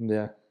right.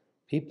 yeah.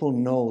 People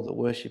know that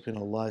worshipping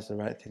Allah is the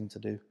right thing to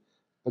do.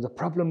 But the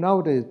problem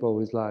nowadays,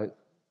 bro, is like,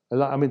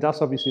 I mean, that's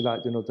obviously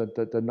like, you know,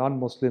 the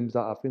non-Muslims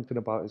that are thinking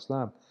about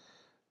Islam.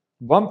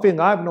 One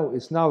thing I've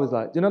noticed now is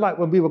like, you know, like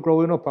when we were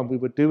growing up and we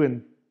were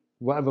doing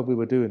whatever we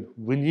were doing.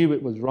 We knew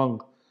it was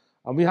wrong.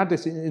 And we had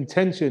this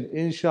intention,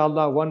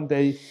 inshallah, one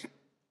day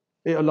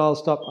it'll all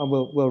stop and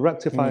we'll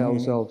rectify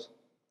ourselves.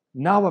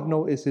 Now I've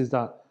noticed is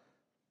that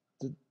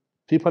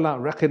people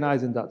aren't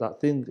recognizing that that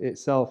thing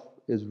itself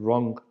is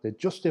wrong. They're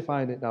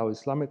justifying it now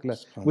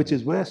Islamically, which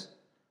is worse.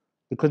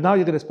 Because now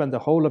you're going to spend the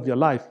whole of your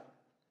life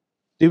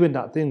doing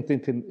that thing,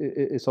 thinking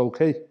it's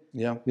okay.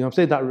 Yeah. You know what I'm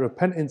saying? That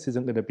repentance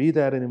isn't going to be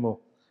there anymore.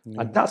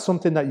 And that's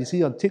something that you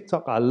see on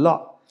TikTok a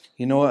lot.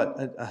 You know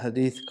what? A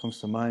hadith comes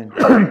to mind.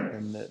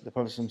 And the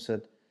Prophet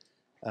said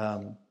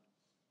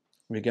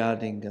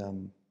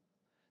regarding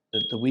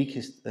the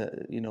weakest,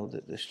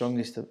 the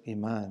strongest of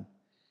Iman,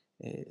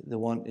 the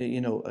one,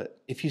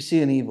 if you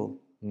see an evil,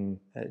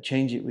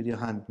 change it with your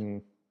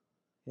hand.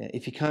 Yeah,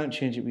 if you can't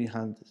change it with your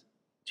hand,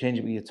 change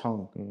it with your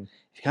tongue.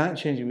 If you can't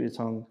change it with your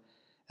tongue,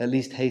 at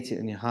least hate it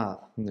in your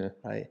heart. Yeah.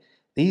 Right?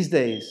 These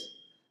days,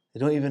 they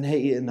don't even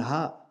hate it in the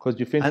heart. Because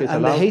you think And it's the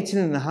allowed. hating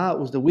in the heart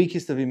was the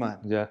weakest of Iman.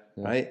 Yeah.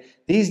 Right?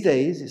 These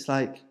days, it's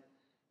like,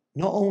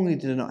 not only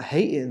do they not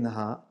hate it in the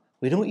heart,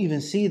 we don't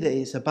even see that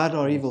it's a bad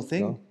or evil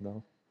thing.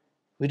 No.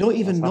 We don't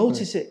even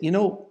notice it. You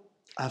know,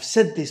 I've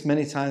said this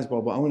many times,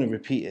 bro, but I'm going to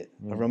repeat it.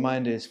 A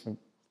reminder is from,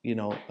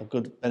 a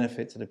good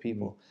benefit to the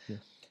people. Yeah.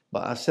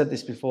 But I've said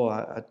this before.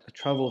 I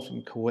traveled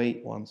from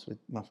Kuwait once with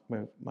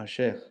my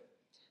sheikh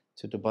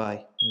to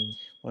Dubai.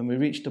 When we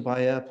reached Dubai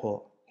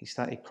airport, he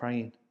started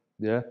crying.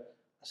 Yeah.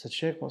 I said,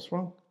 Sheikh, what's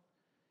wrong?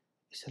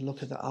 He said,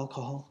 look at the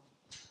alcohol.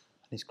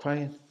 And he's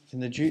crying in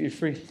the duty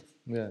free.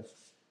 Yeah.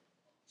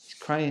 He's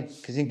crying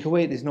because in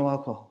Kuwait there's no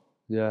alcohol.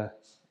 Yeah.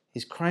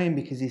 He's crying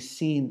because he's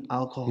seen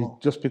alcohol.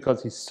 Just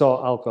because he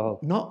saw alcohol.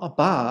 Not a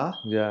bar.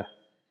 Yeah.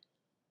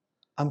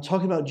 I'm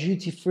talking about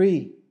duty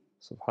free.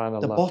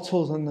 Subhanallah. The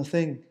bottles and the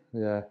thing.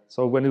 Yeah.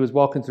 So when he was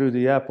walking through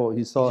the airport,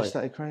 he saw He it. just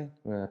started crying.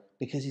 Yeah.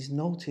 Because he's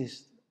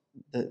noticed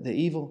the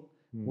evil.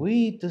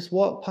 We just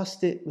walk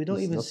past it. We don't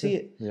It's even see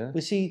nothing. it. Yeah.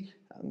 We see,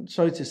 I'm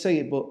sorry to say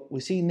it, but we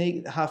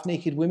see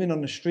half-naked women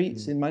on the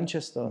streets in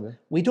Manchester. Yeah.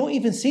 We don't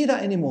even see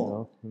that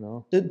anymore.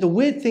 No. The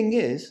weird thing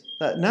is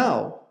that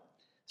now,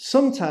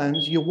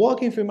 sometimes you're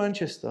walking through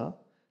Manchester,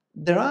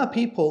 there are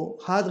people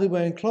hardly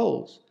wearing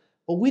clothes,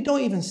 but we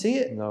don't even see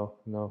it. No.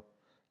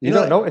 You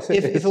don't notice it.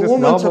 If It's a just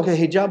woman normal. took a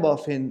hijab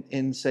off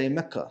in say,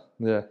 Mecca,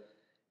 Yeah.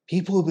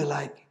 people would be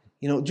like,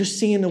 just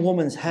seeing a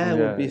woman's hair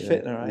would be a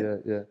fitna, right?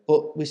 Yeah.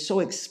 But we're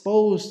so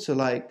exposed to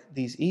like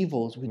these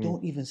evils, we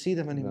don't even see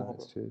them anymore.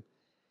 No, it's true.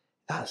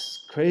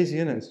 That's crazy,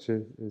 isn't it? It's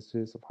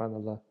true.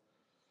 Subhanallah.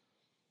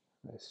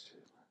 It's true.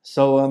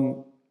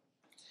 So,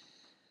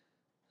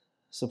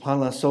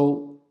 subhanallah.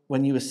 So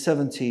when you were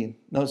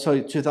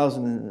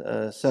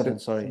 2007,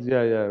 sorry. Yeah,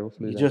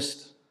 roughly. You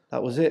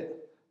that was it.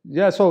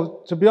 Yeah,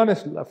 so to be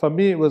honest, for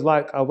me, it was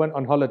like I went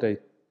on holiday.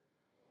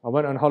 I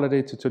went on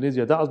holiday to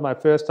Tunisia. That was my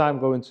first time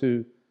going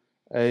to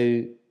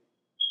a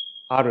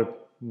Arab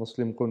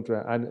Muslim country.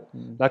 And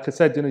like I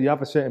said, you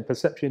have a certain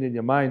perception in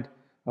your mind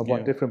of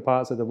what different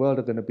parts of the world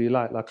are going to be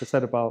like. Like I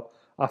said about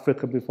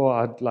Africa before,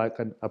 I had like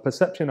a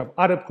perception of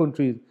Arab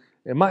countries.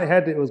 In my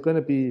head, it was going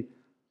to be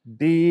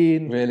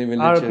Deen, Really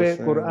religious, Arabic,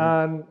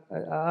 Quran.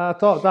 I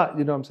thought that,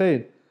 you know what I'm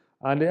saying?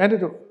 And it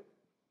ended up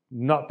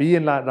not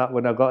being like that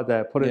when I got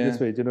there, put it this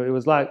way. It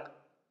was like,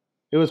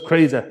 it was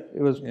crazy.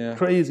 It was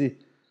crazy.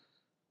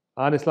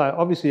 And it's like,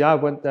 obviously I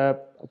went there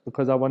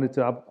because I wanted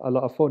to have a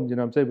lot of fun, you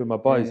know what I'm saying, with my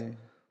boys.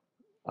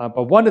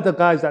 But one of the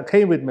guys that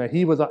came with me,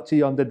 he was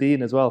actually on the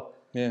Deen as well.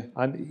 Yeah.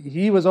 And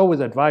he was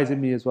always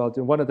advising me as well.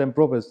 One of them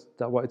brothers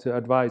that wanted to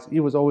advise, he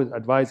was always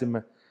advising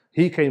me.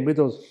 He came with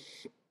us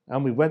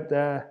and we went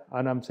there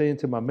and I'm saying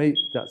to my mate,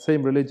 that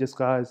same religious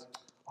guys,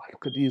 oh,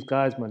 look at these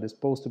guys, man, they're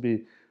supposed to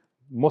be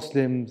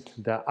Muslims,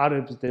 they're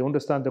Arabs, they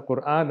understand the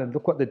Quran and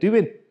look what they're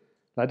doing.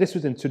 Like this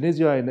was in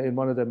Tunisia in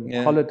one of them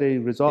holiday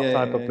resort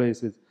type of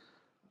places.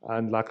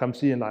 And like I'm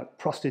seeing like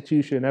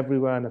prostitution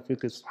everywhere and I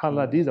think,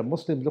 subhanAllah, these are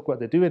Muslims, look what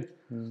they're doing.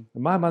 And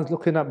my man's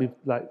looking at me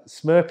like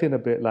smirking a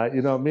bit, like,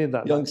 you know what I mean?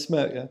 That Young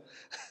smirk, yeah.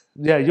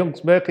 Yeah, young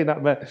smirking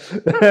at me.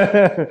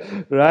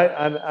 Right?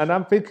 And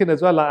I'm thinking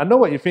as well, like, I know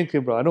what you're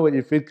thinking, bro. I know what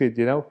you're thinking,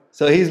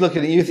 So he's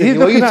looking at you He's thinking,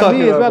 what are looking you at talking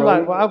me as about, well, bro?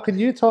 like, well, how can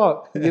you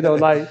talk?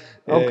 Like,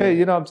 okay,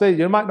 you know what I'm saying?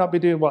 You might not be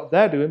doing what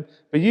they're doing,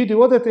 but you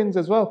do other things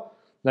as well.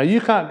 Now,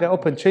 you can't get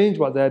up and change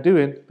what they're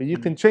doing, but you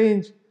can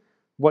change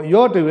what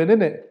you're doing,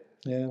 innit?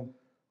 Yeah.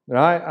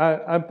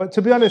 Right? But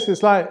to be honest,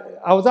 it's like,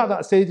 I was at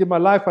that stage in my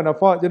life and I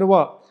thought, you know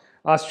what?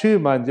 That's true,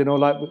 man.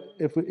 Like,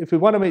 if we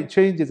want to make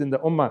changes in the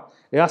ummah,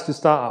 it has to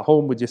start at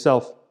home with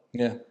yourself.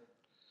 Yeah.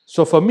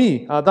 So for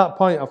me, at that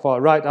point, I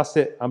thought, right, that's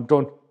it. I'm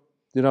done.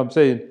 You know what I'm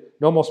saying?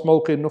 No more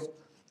smoking.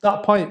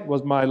 That point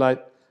was my,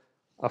 like,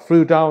 I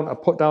put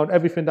down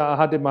everything that I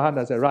had in my hand.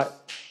 I said, right,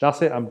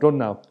 that's it. I'm done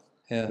now.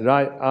 Yeah.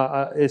 Right?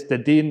 It's the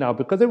Deen now.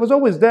 Because it was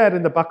always there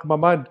in the back of my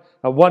mind.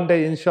 And one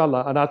day,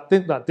 inshallah. And I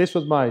think that this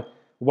was my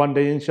one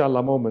day,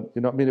 inshallah moment.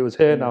 You know what I mean? It was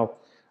here now.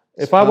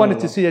 If I wanted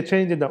to see a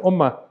change in the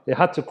ummah, it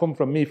had to come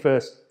from me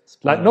first.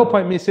 Like, no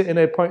point me sitting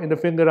there pointing the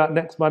finger at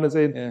next man and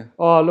saying,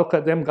 oh, look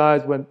at them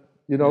guys when,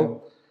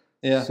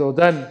 Yeah. So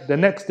then the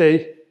next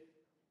day,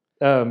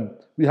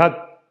 we had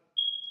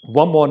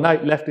one more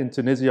night left in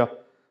Tunisia.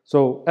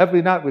 So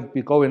every night we'd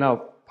be going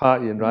out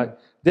partying, right?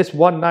 This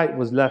one night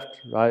was left,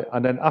 right?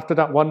 And then after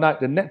that one night,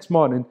 the next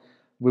morning,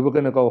 we were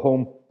going to go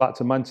home back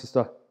to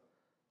Manchester.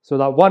 So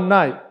that one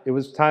night, it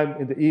was time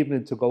in the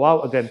evening to go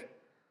out again.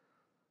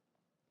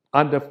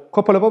 And a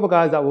couple of other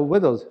guys that were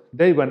with us,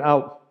 they went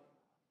out.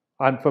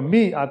 And for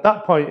me, at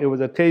that point, it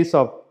was a case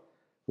of,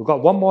 we've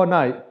got one more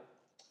night.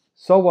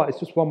 So what? It's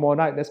just one more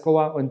night. Let's go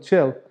out and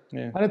chill.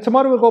 Yeah. And then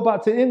tomorrow we'll go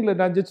back to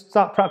England and just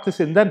start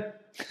practicing then.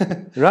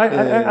 Right?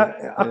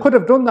 I could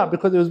have done that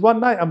because it was one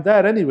night. I'm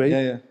there anyway.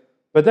 Yeah, yeah.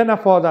 But then I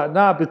thought that,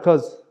 nah,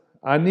 because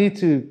I need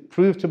to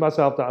prove to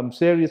myself that I'm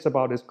serious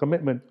about this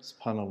commitment.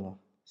 SubhanAllah.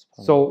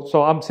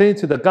 So I'm saying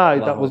to the guy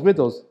that was with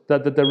us,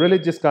 that the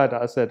religious guy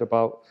that I said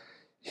about,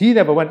 he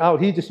never went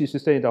out. He just used to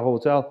stay in the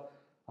hotel.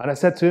 And I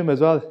said to him as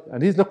well,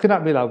 and he's looking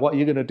at me like, what are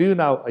you going to do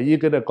now? Are you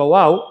going to go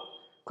out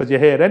because you're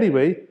here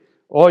anyway?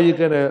 Or are you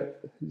going to,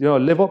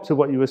 live up to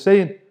what you were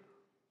saying?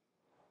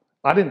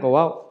 I didn't go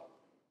out.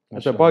 I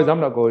said, boys, I'm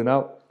not going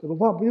out. They go,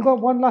 what? You got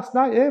one last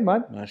night here,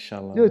 man.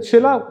 MashaAllah.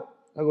 Chill out.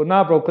 I go,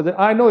 nah, bro, because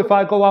I know if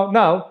I go out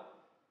now,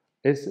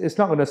 it's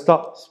not going to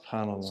stop.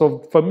 SubhanAllah. So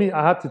for me,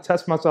 I had to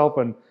test myself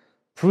and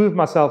prove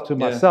myself to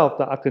myself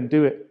that I can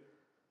do it.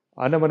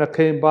 And then when I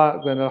came back,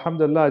 then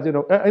alhamdulillah,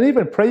 and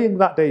even praying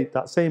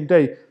that same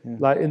day,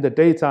 like in the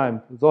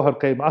daytime, Zohar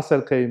came,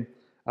 Asr came,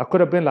 I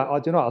could have been like,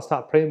 I'll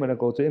start praying when I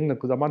go to England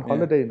because I'm on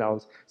holiday now.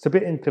 It's a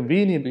bit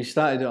inconvenient. But you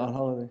started it on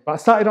holiday. But I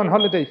started on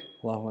holiday.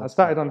 Allahu I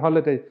started on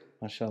holiday.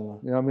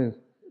 MashaAllah. You know what I mean?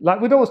 Like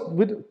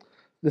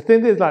the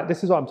thing is, like,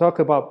 this is what I'm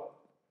talking about.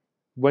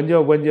 When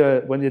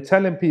you're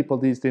telling people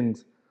these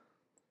things,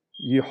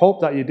 you hope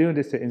that you're doing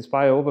this to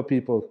inspire other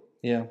people.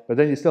 Yeah. But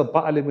then you're still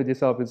battling with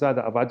yourself inside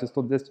that, have I just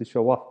done this to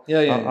show off?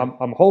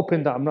 I'm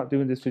hoping that I'm not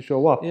doing this to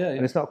show off. Yeah, yeah.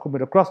 And it's not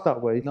coming across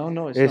that way.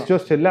 No, it's It's not.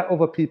 just to let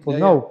other people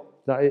know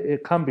that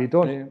it can be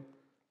done. Yeah.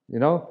 You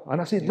know?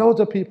 And I've seen loads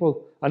of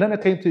people. And then I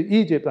came to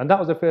Egypt, and that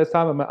was the first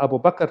time I met Abu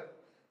Bakr.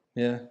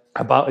 Yeah.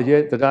 About a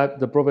year,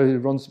 the brother who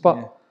runs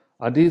Spot.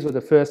 And these were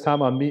the first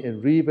time I'm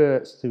meeting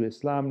reverts to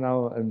Islam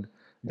now, and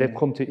they've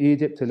come to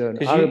Egypt to learn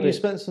Arabic. Because you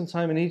spent some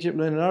time in Egypt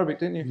learning Arabic,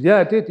 didn't you? Yeah,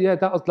 I did. Yeah,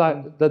 that was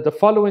like the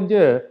following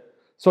year.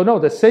 So no,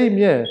 the same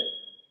year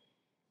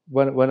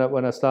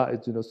when I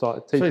started,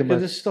 started taking. Sorry,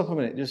 just stop a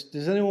minute.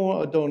 Does anyone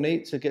want to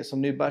donate to get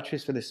some new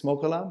batteries for the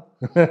smoke alarm?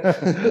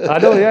 I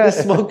know, yeah. The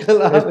smoke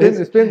alarm.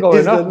 It's been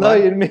going off.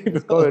 Annoying me, bro.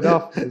 It's going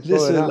off. It's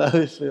going off.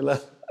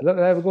 Bismillah. Look,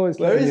 there we go. It's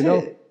Where is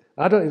it?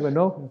 I don't even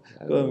know.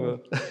 Go on, bro.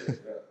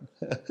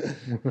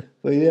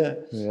 But yeah.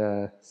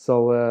 Yeah.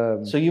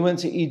 So. So you went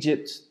to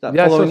Egypt that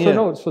following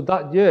year? So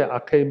that year I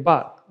came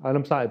back and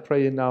I'm started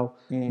praying now.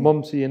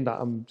 Mum seeing that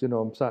I'm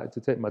starting to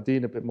take my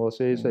deen a bit more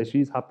seriously.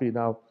 She's happy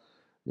now.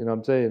 You know what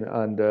I'm saying?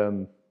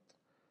 And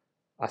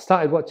I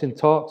started watching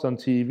talks on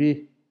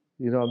TV.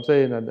 You know what I'm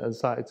saying? And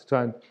started to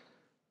try and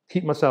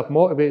keep myself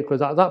motivated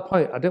because at that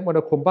point I didn't want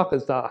to come back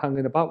and start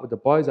hanging about with the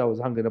boys I was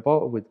hanging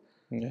about with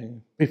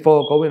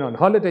before going on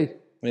holiday.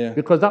 Yeah.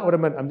 Because that would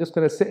have meant I'm just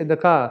going to sit in the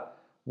car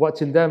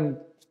watching them,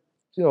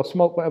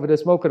 smoke whatever they're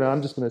smoking, and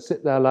I'm just going to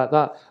sit there like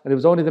that. And it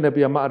was only going to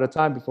be a matter of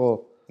time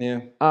before. Yeah.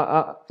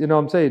 You know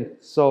what I'm saying?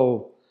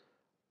 So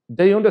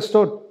they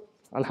understood.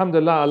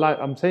 Alhamdulillah,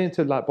 I'm saying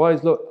to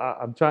boys, look,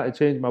 I'm trying to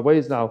change my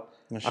ways now.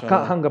 Mashallah. I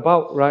can't hang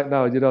about right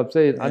now, you know what I'm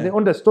saying? And they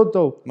understood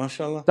though.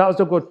 MashaAllah. That was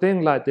a good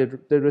thing. Like they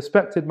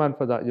respected man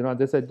for that, and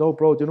they said, no,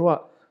 bro, you know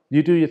what?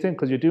 You do your thing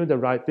because you're doing the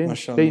right thing.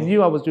 Mashallah. They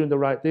knew I was doing the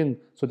right thing,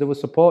 so they were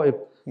supportive.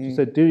 She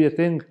said, do your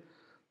thing.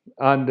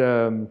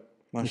 And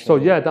so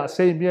yeah, that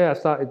same year I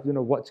started,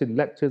 watching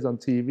lectures on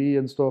TV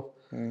and stuff.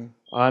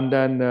 And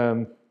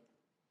then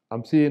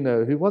I'm seeing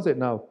who was it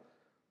now?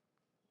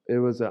 It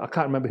was I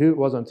can't remember who it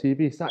was on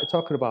TV. He started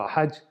talking about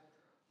Hajj,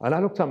 and I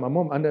looked at my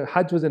mum, and the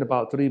Hajj was in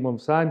about 3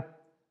 months' time.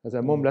 I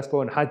said, Mum, let's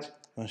go on Hajj.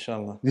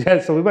 MashaAllah.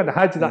 Yeah, so we went to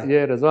Hajj that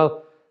year as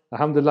well.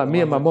 Alhamdulillah,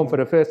 me and my mum for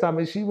the first time,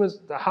 and she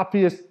was the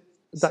happiest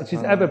that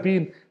she's ever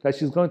been. That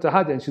she's going to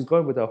Hajj, and she's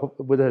going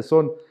with her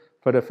son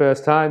for the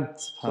first time.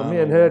 So me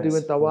and her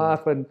doing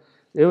tawaf, and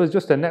it was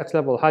just a next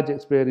level Hajj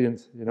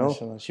experience,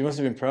 MashaAllah. She must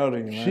have been proud of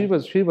you,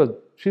 man.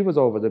 She was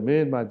over the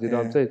moon, man. You know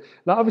what I'm saying?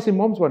 Like obviously,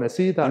 mums want to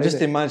see that. I'm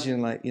just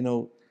imagining,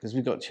 because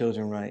we've got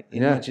children, right?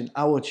 Imagine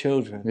our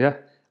children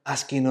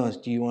asking us,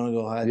 "Do you want to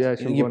go Hajj?"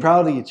 Yeah, you're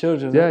proud of your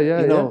children.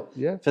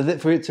 Yeah.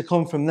 For it to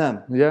come from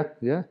them.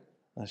 Yeah.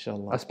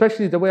 MashaAllah.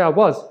 Especially the way I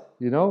was,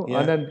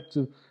 and then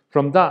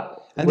from that.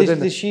 And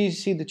did she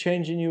see the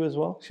change in you as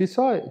well? She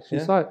saw it. She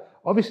saw it.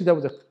 Obviously,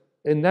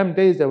 in them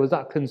days, there was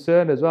that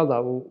concern as well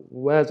that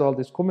where's all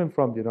this coming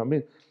from? You know what I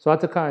mean? So I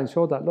had to kind of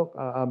show that, look,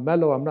 I'm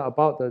mellow. I'm not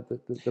about the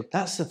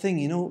That's the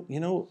thing,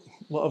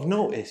 what I've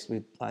noticed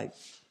with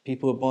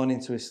people who are born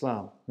into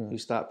Islam who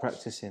start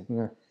practicing.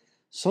 Yeah.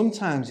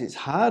 Sometimes it's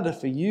harder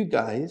for you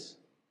guys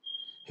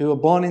who are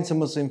born into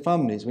Muslim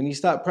families when you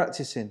start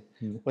practicing,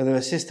 whether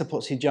a sister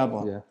puts hijab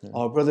on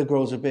or a brother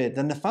grows a beard,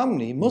 then the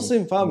family,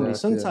 Muslim family,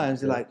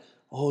 sometimes they're like,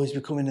 oh, he's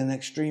becoming an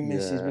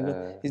extremist.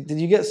 Did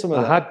you get some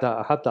of that?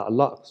 I had that a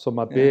lot. So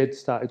my beard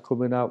started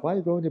coming out. Why are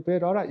you growing your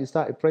beard? All right, you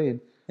started praying.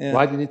 Yeah.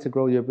 Why do you need to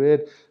grow your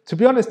beard? To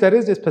be honest, there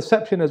is this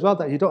perception as well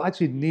that you don't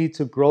actually need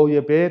to grow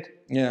your beard.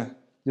 Yeah.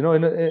 You know,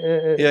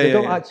 they yeah,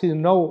 don't yeah. actually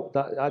know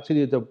that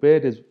actually the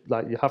beard is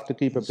like you have to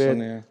keep a beard.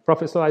 yeah.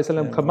 Prophet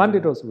ﷺ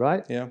commanded us,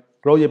 right? Yeah.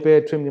 Grow your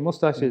beard, trim your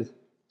mustaches.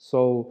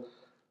 So,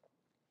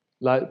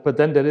 like, but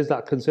then there is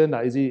that concern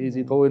that is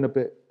he going a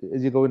bit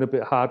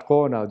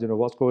hardcore now? You know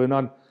what's going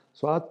on?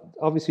 So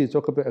obviously it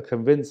took a bit of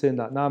convincing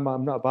that nah, man,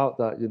 I'm not about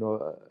that. You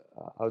know,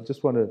 I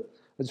just want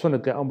to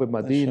get on with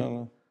my deen.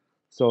 Inshallah.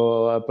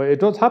 So, but it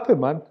does happen,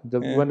 man.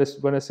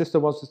 When a sister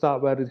wants to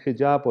start wearing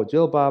hijab or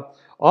jilbab,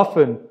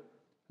 often,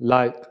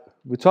 like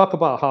we talk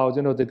about how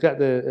they get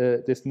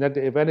this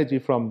negative energy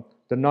from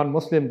the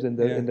non-Muslims in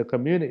the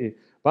community,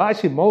 but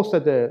actually most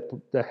of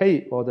the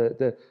hate or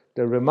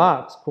the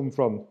remarks come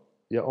from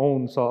your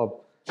own sort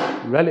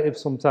of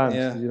relatives sometimes.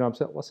 Yeah. You know what I'm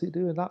saying? What's he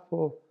doing that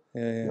for?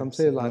 Yeah, yeah. You know what I'm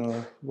saying?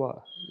 Like,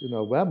 what?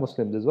 We're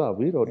Muslims as well.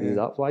 We don't do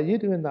that. Why are you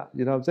doing that?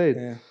 You know what I'm saying?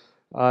 Yeah.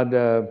 And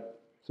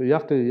so you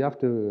have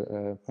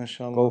to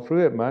Mashallah. go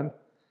through it, man.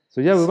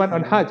 So yeah, we went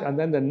on Hajj, and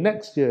then the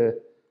next year,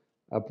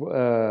 a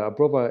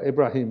brother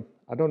Ibrahim,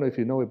 I don't know if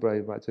you know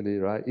Ibrahim actually,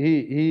 right?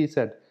 He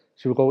said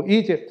she would go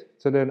Egypt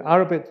to learn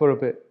Arabic for a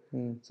bit.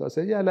 So I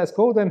said, yeah, let's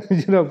go then,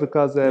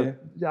 because I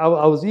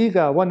was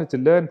eager, I wanted to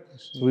learn.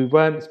 So we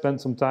went,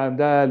 spent some time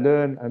there,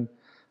 learned,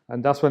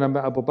 and that's when I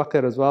met Abu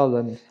Bakr as well.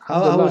 And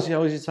how was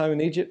your time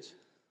in Egypt?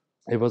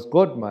 It was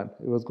good, man.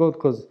 It was good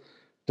because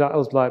that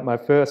was like my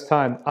first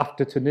time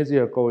after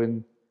Tunisia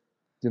going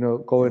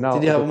out.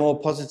 Did you have a more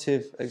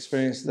positive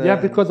experience there? Yeah,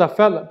 because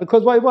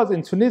what it was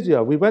in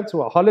Tunisia, we went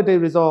to a holiday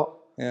resort.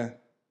 Yeah.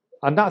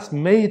 And that's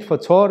made for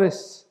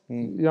tourists. You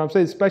know what I'm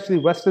saying? Especially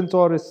Western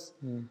tourists.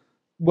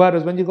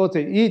 Whereas when you go to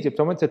Egypt,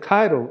 I went to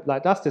Cairo,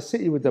 like that's the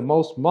city with the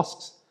most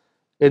mosques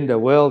in the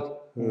world,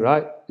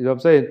 right? You know what I'm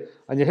saying?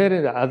 And you're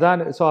hearing the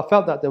adhan. So I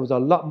felt that there was a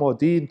lot more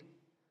deen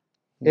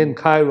in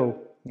Cairo.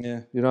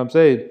 Yeah. You know what I'm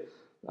saying?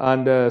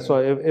 And so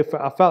if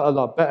I felt a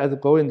lot better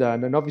going there.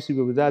 And then obviously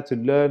we were there to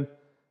learn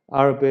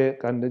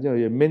Arabic, and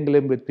you're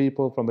mingling with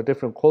people from a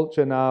different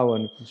culture now,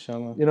 and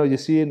Inshallah. you're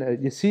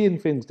seeing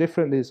things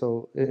differently.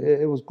 So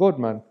it was good,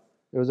 man.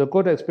 It was a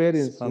good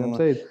experience. You know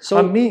what I'm saying? So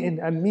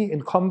and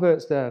meeting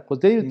converts there, because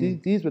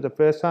these were the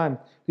first time.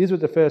 These were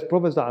the first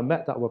brothers that I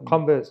met that were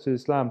converts to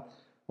Islam,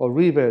 or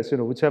reverts,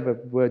 whichever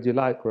word you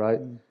like, right?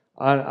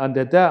 And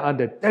they're there and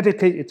they're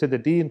dedicated to the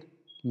deen.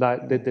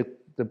 Like they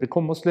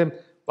become Muslim.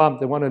 Bam,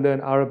 they want to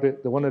learn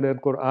Arabic. They want to learn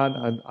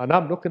Quran, and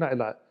I'm looking at it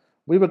like,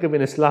 we were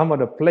given Islam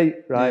on a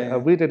plate, right? Yeah.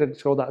 And we didn't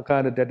show that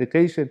kind of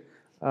dedication.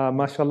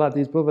 Mashallah,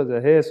 these brothers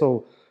are here.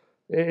 So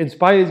it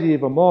inspires you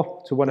even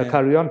more to want to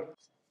carry on.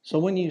 So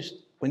when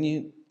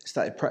you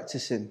started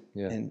practicing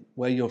in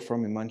where you're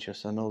from in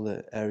Manchester, I know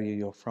the area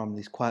you're from,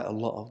 there's quite a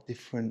lot of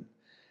different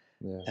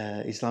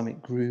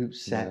Islamic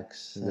groups,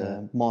 sects,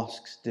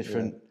 mosques,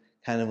 different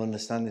kind of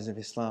understandings of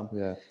Islam.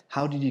 Yeah.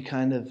 How did you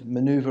kind of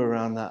maneuver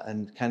around that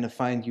and kind of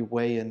find your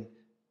way and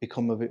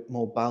become a bit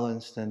more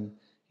balanced? And,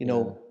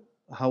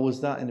 how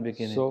was that in the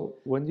beginning? So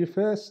when you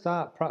first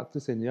start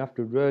practicing, you have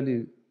to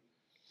really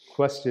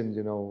question,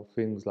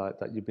 things like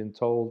that you've been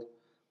told,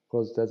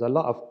 because there's a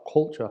lot of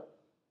culture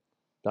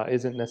that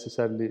isn't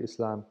necessarily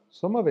Islam.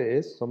 Some of it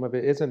is, some of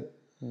it isn't.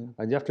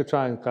 And you have to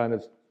try and kind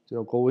of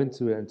go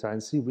into it and try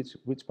and see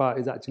which part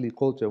is actually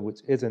culture, which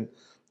isn't.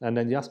 And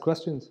then you ask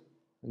questions.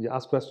 And you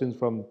ask questions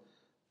from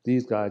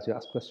these guys, you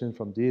ask questions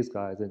from these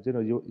guys. And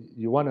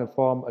you want to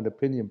form an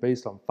opinion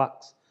based on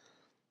facts.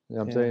 You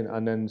know what I'm saying?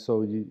 And then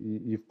so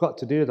you've got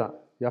to do that.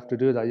 You have to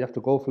do that. You have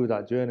to go through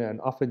that journey. And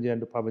often you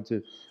end up having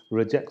to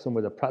reject some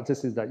of the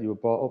practices that you were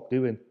brought up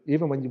doing.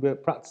 Even when you were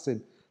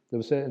practicing, there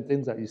were certain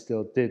things that you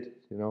still did,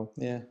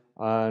 Yeah.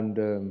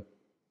 And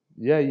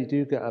you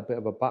do get a bit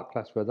of a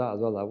backlash for that as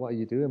well. Like, what are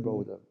you doing,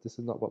 bro? This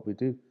is not what we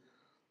do.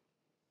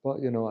 But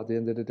at the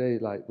end of the day,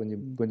 like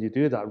when you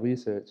do that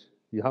research,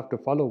 you have to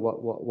follow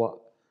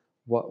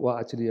what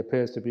actually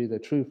appears to be the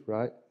truth,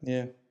 right?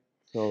 Yeah.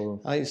 So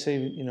I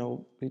say,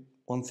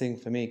 one thing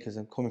for me, because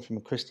I'm coming from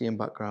a Christian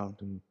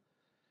background,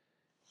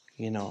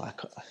 I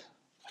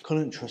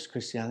couldn't trust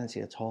Christianity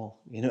at all.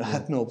 It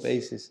had no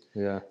basis.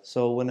 Yeah.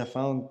 So when I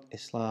found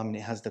Islam and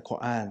it has the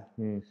Quran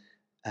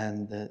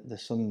and the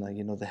Sunnah,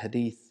 the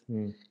Hadith,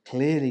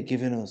 clearly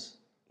giving us,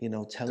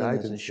 telling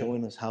us and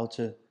showing us how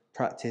to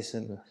practice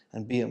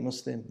and be a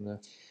Muslim. Yeah.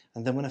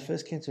 And then when I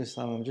first came to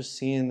Islam, I'm just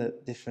seeing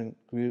that different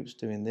groups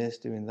doing this,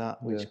 doing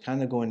that, which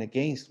kind of going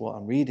against what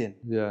I'm reading.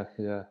 Yeah.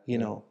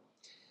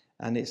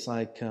 And it's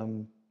like,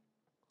 so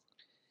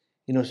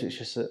it's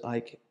just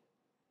like,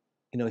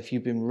 if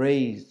you've been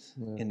raised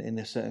in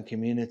a certain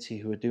community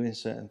who are doing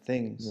certain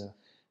things,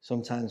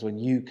 sometimes when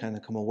you kind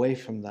of come away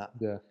from that,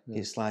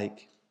 it's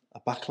like a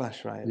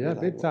backlash, right? Yeah,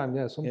 big like,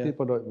 time, Some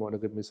people don't want to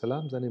give me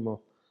salams anymore.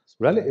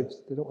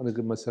 Relatives, they don't want to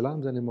give me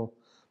salams anymore.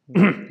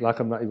 Like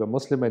I'm not even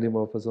Muslim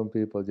anymore for some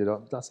people,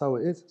 That's how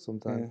it is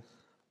sometimes.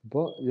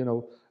 But,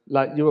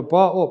 like you were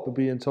brought up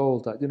being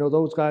told that,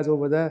 those guys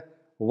over there,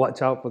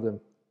 watch out for them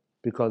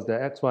because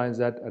they're X, Y, and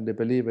Z and they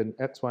believe in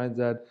X, Y, and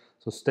Z,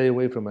 so stay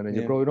away from it. And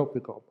you're growing up,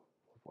 you go,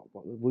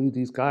 what are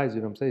these guys,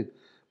 you know what I'm saying?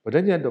 But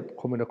then you end up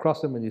coming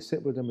across them and you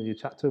sit with them and you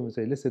chat to them and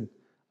say, listen,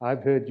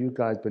 I've heard you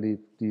guys believe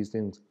these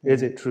things.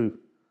 Is it true?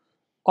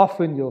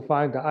 Often you'll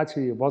find that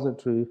actually it wasn't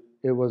true.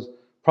 It was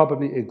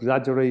probably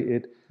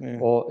exaggerated,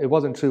 or it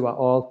wasn't true at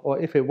all. Or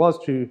if it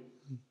was true,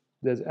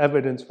 there's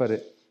evidence for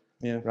it.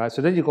 Yeah. Right.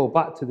 So then you go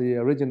back to the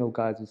original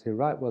guys and say,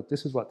 right, well,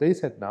 this is what they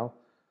said now.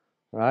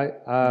 Right.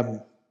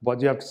 What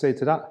do you have to say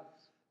to that?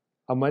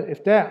 And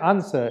if their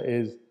answer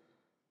is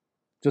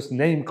just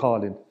name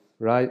calling,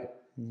 right,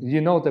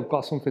 you know they've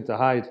got something to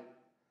hide.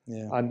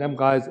 Yeah. And them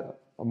guys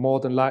are more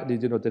than likely,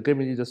 they're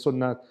giving you the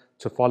sunnah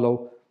to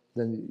follow,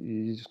 then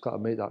you just got to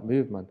make that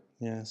move, man.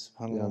 Yes.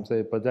 You know what I'm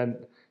saying? But then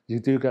you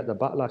do get the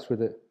backlash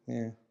with it.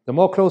 Yeah. The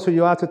more closer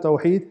you are to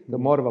Tawheed, the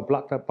more of a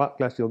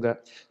backlash you'll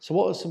get. So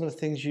what are some of the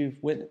things you've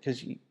witnessed?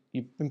 Because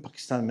you've been in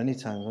Pakistan many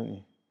times, haven't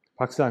you?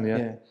 Pakistan, yeah.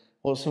 Yeah.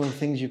 What are some of the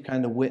things you've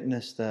kind of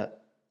witnessed that?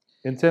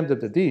 In terms of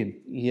the deen,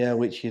 Yeah,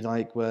 which you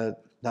like, where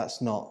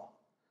that's not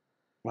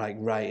like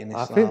right in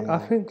Islam. I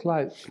think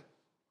like,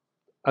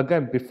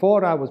 again,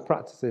 before I was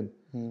practicing,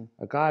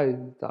 a guy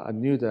that I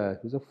knew there,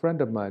 he was a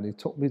friend of mine, he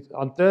took me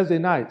on Thursday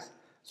nights.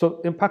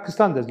 So in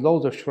Pakistan, there's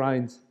loads of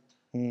shrines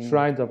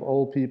of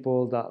old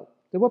people that,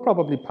 they were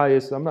probably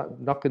pious. I'm not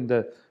knocking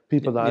the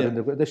people that are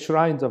in the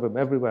shrines of them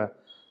everywhere.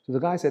 So the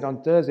guy said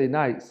on Thursday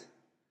nights,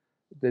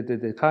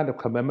 they kind of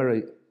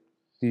commemorate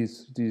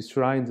these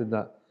shrines and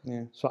that.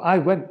 Yeah. So I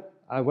went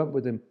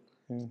with him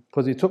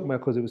because he took me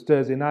because it was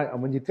Thursday night.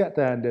 And when you get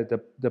there and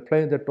they're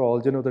playing the dole,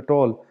 the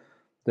dole,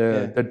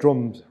 the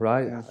drums,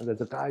 right? Yeah. And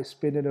there's a guy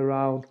spinning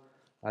around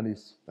and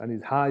he's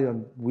high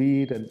on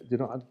weed and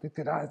I'm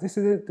thinking, this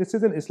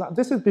isn't Islam.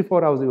 This is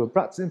before I was even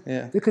practicing.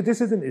 Yeah. Because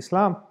this isn't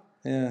Islam.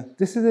 Yeah.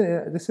 This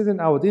isn't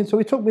our deen. So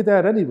he took me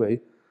there anyway.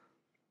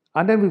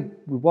 And then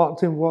we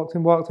walked in.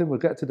 We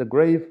get to the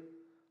grave,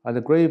 and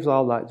the grave's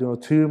all like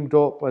tombed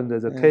up, and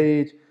there's a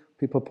cage.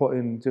 People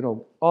putting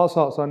all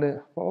sorts on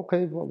it.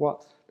 Okay,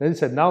 what? Then he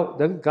said, now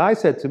the guy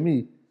said to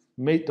me,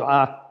 make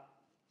dua.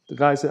 The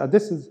guy said, and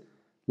this is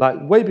like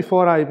way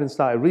before I even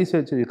started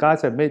researching. The guy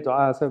said, make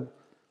dua. I said,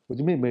 what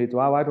do you mean make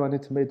dua? Why do I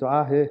need to make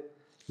dua here?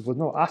 He goes,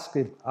 no, ask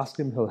him,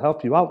 he'll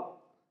help you out.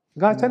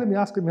 The guy's telling me,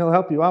 ask him, he'll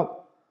help you out.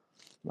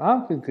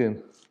 I'm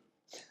thinking,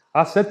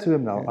 I said to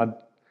him now, and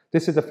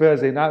this is the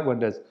Thursday night when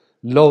there's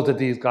loads of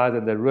these guys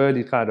and they're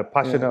really kind of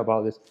passionate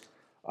about this.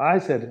 I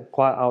said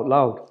quite out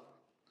loud,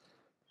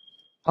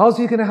 how's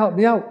he going to help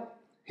me out?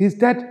 He's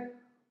dead.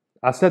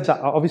 I said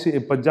that obviously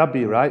in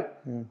Punjabi, right?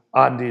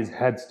 And his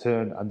head's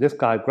turned. And this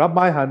guy grabbed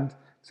my hand,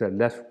 said,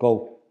 let's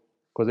go.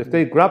 Because if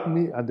they grabbed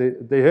me and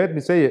they heard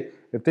me say it,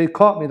 if they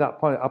caught me at that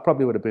point, I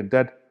probably would have been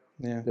dead.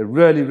 Yeah. They're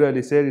really,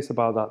 really serious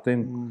about that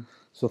thing.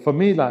 So for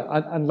me, like,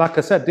 and like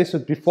I said, this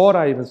was before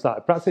I even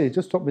started practicing. He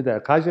just took me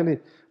there casually.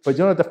 But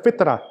the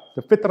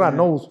fitrah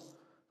knows,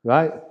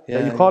 right?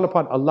 That you call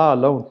upon Allah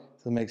alone.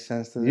 Doesn't make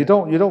sense, does it? You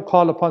don't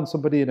call upon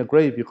somebody in a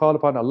grave. You call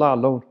upon Allah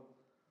alone.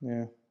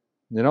 Yeah.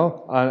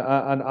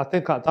 And I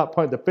think at that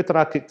point the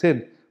fitrah kicked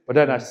in. But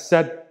then I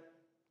said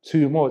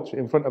too much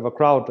in front of a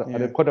crowd,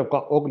 and it could have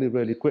got ugly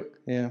really quick.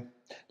 Yeah,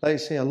 like I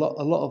say, a lot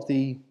of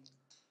the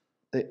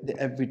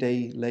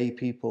everyday lay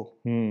people.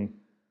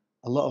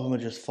 A lot of them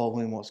are just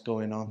following what's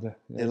going on. Yeah.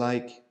 They're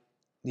like,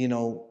 they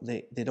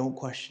don't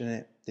question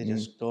it. They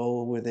just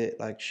go with it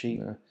like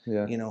sheep.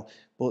 Yeah.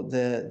 But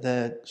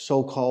the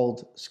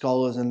so-called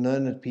scholars and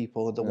learned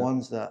people are the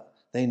ones that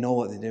they know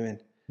what they're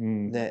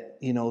doing. That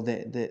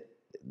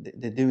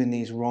they're doing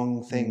these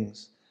wrong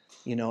things,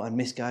 and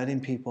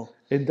misguiding people.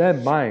 In their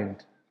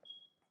mind,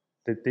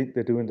 they think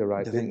they're doing the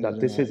right thing. That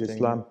this is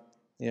Islam.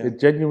 Yeah. They're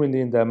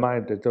genuinely in their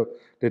mind.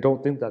 They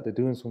don't think that they're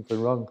doing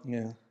something wrong.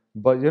 Yeah.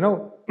 But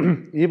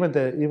even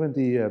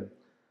the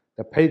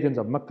pagans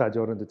of Mecca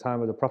during the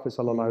time of the Prophet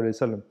sallallahu alaihi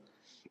wasallam,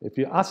 if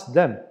you ask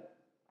them,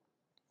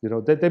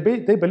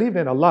 they believed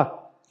in Allah.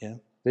 Yeah.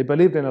 They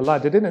believed in Allah.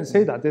 They didn't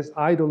say that this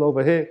idol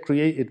over here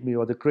created me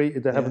or they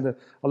created the heaven.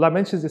 Allah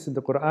mentions this in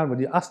the Quran. When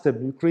you ask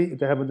them, you created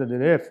the heaven and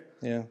the earth.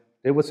 Yeah.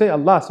 They would say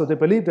Allah. So they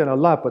believed in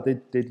Allah, but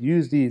they'd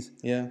use these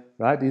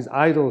these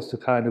idols to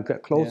kind of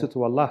get closer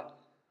to Allah.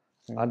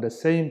 And the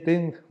same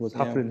thing was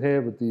happening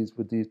here with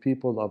these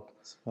people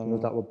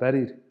that were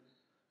buried.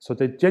 So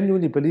they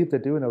genuinely believe they're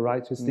doing a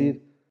righteous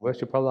deed.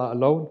 Worship Allah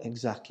alone.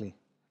 Exactly.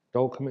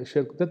 Don't commit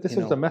shirk. This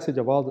is the message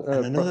of all.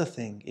 And another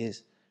thing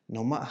is,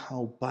 no matter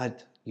how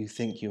bad you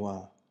think you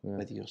are,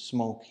 whether you're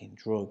smoking,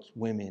 drugs,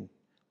 women,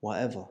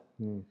 whatever,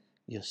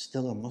 you're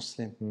still a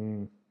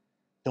Muslim.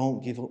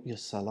 Don't give up your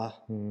salah.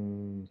 You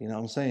know what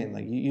I'm saying?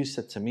 Like you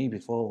said to me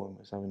before when we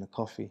was having a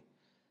coffee,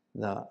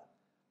 that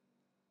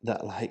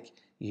like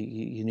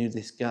you knew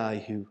this guy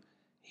who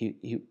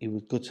he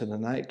would go to the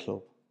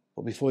nightclub,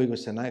 but before he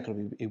goes to the nightclub,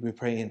 he'd be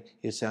praying.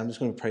 He'd say, "I'm just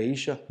going to pray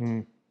Isha,"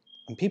 and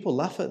people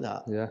laugh at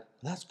that. Yeah,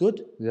 that's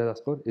good. Yeah,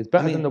 that's good. It's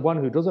better than the one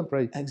who doesn't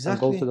pray and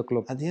goes to the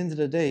club. At the end of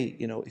the day,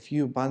 if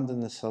you abandon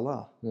the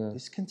salah,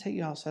 this can take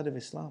you outside of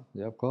Islam.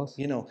 Yeah, of course.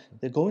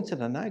 The going to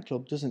the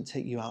nightclub doesn't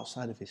take you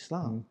outside of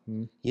Islam.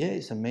 Yeah,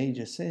 it's a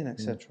major sin,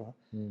 etc.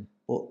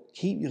 But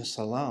keep your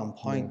salah on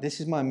point. This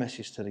is my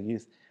message to the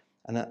youth.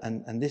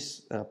 And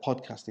this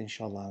podcast,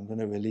 inshallah, I'm going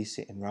to release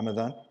it in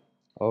Ramadan.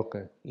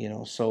 Okay. You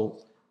know, so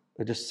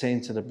we're just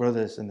saying to the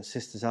brothers and the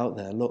sisters out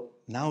there, look,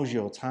 now's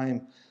your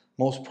time.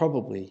 Most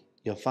probably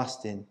you're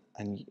fasting,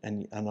 and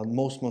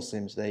most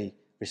Muslims, they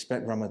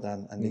respect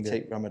Ramadan and they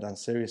take Ramadan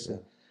seriously.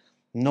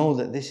 Know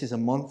that this is a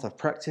month of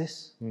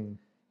practice.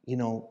 You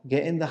know,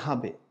 get in the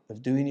habit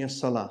of doing your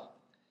salah.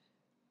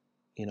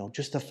 You know,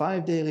 just the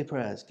 5 daily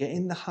prayers. Get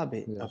in the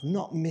habit of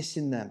not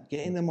missing them,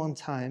 getting them on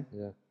time.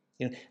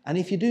 You know, and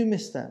if you do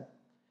miss them,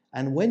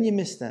 and when you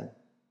miss them,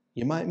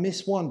 you might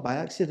miss one by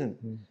accident.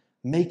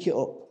 Make it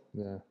up.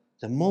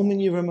 The moment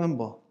you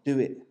remember, do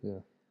it.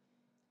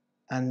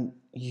 And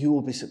you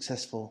will be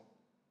successful.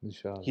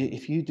 Inshallah.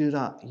 If you do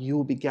that, you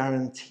will be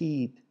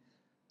guaranteed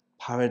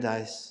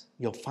paradise.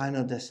 Your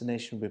final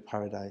destination will be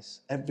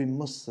paradise. Every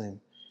Muslim,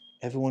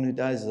 everyone who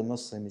dies as a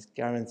Muslim is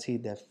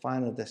guaranteed their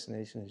final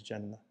destination is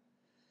Jannah.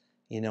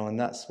 You know, and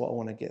that's what I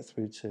want to get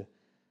through to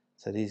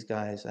these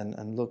guys.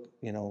 And look,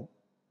 you know,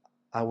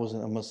 I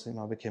wasn't a Muslim.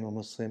 I became a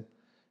Muslim.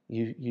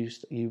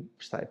 You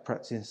started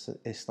practicing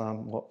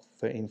Islam, what,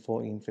 13,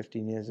 14,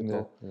 15 years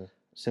ago?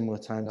 Similar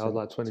time I was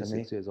like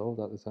 26 years old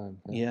at the time.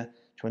 Yeah,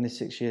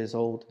 26 years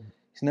old.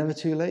 It's never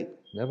too late.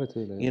 Never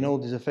too late. You know,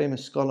 there's a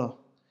famous scholar.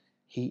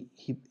 He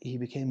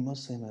became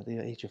Muslim at the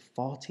age of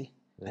 40,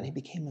 and he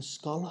became a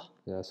scholar.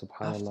 Yeah,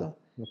 subhanallah. After.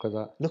 Look at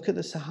that. Look at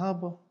the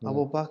Sahaba.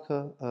 Abu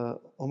Bakr,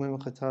 Umar ibn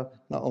Khattab,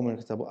 not Umar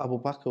ibn Khattab, but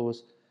Abu Bakr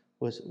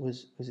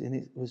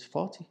was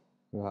 40.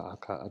 Right,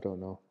 I don't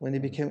know. When he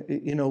became,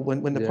 you know,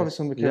 when the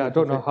Prophet became. Yeah, I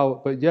don't know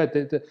how, but yeah,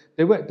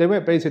 they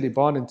weren't basically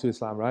born into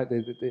Islam, right?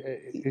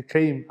 It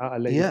came at a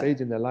later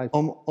stage in their life.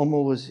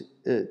 Umar was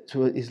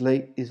to his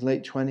late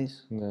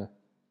 20s. Yeah.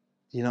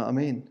 You know what I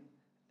mean?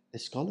 They're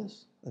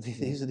scholars.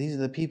 These are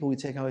the people we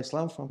take our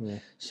Islam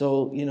from.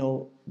 So, you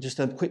know, just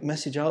a quick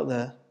message out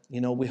there. You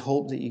know, we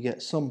hope that you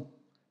get some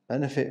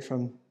benefit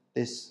from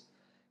this.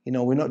 You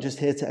know, we're not just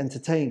here to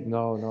entertain.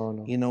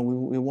 No. You know,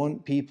 we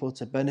want people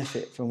to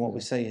benefit from what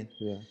we're saying.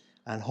 Yeah.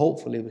 And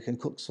hopefully we can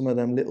cook some of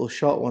them little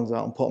short ones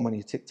out and put them on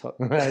your TikTok.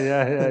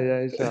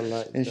 yeah,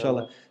 inshallah.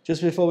 Inshallah.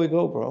 Just before we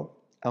go, bro,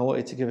 I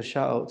wanted to give a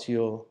shout out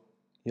to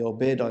your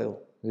beard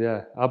oil.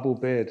 Yeah, Abu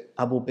Baid.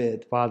 Abu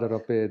Baid. Father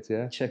of beards,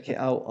 yeah. Check it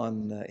out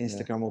on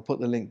Instagram. We'll put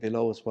the link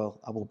below as well,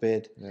 Abu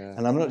Baid. Yeah.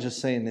 And I'm not just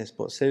saying this,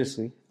 but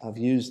seriously, I've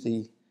used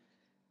the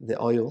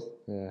oil,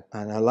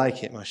 and I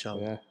like it,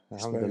 mashallah. Yeah,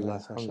 It's very alhamdulillah,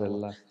 nice, mashallah.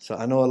 alhamdulillah. So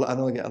I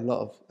know I get a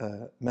lot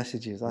of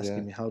messages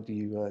asking me, how do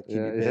you keep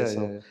your beard?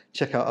 So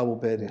check out Abu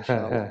Baid,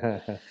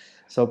 inshallah.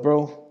 So,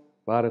 bro,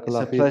 it's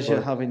a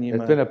pleasure having you,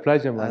 man. It's been a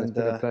pleasure, man. And, it's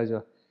been a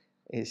pleasure.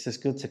 It's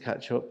just good to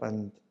catch up,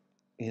 and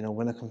you know,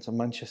 when I come to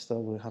Manchester,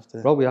 we have to.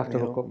 Bro, we have to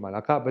hook up, man.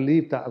 I can't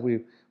believe that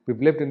we've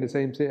lived in the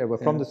same city. We're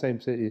from the same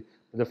city.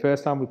 The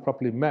first time we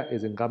properly met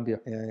is in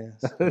Gambia. Yeah.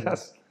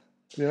 That's,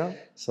 you know.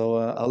 So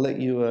I'll let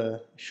you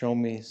show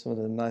me some of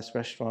the nice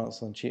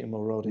restaurants on Cheetham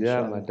Hill Road.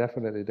 Yeah, man,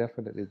 definitely,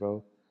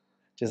 bro.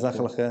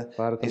 Jazakallah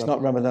khair. It's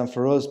not Ramadan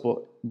for us, but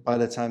by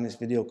the time this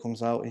video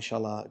comes out,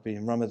 inshallah, it'll be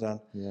in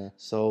Ramadan. Yeah.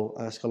 So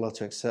I ask Allah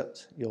to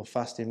accept your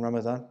fast in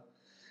Ramadan.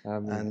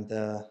 Ameen. And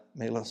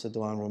make lots of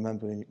dua and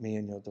remember me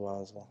in your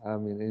dua as well.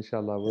 Ameen,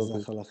 inshallah. Will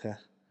do. Jazakallah khair.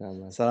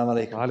 Amen. Salam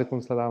alaikum. وعليكم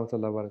السلام ورحمة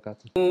الله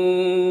وبركاته.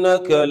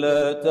 إنك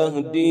لا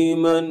تهدي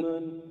من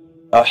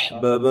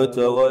أحببت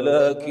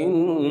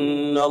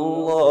ولكن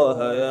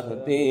الله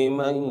يهدي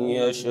من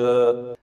يشاء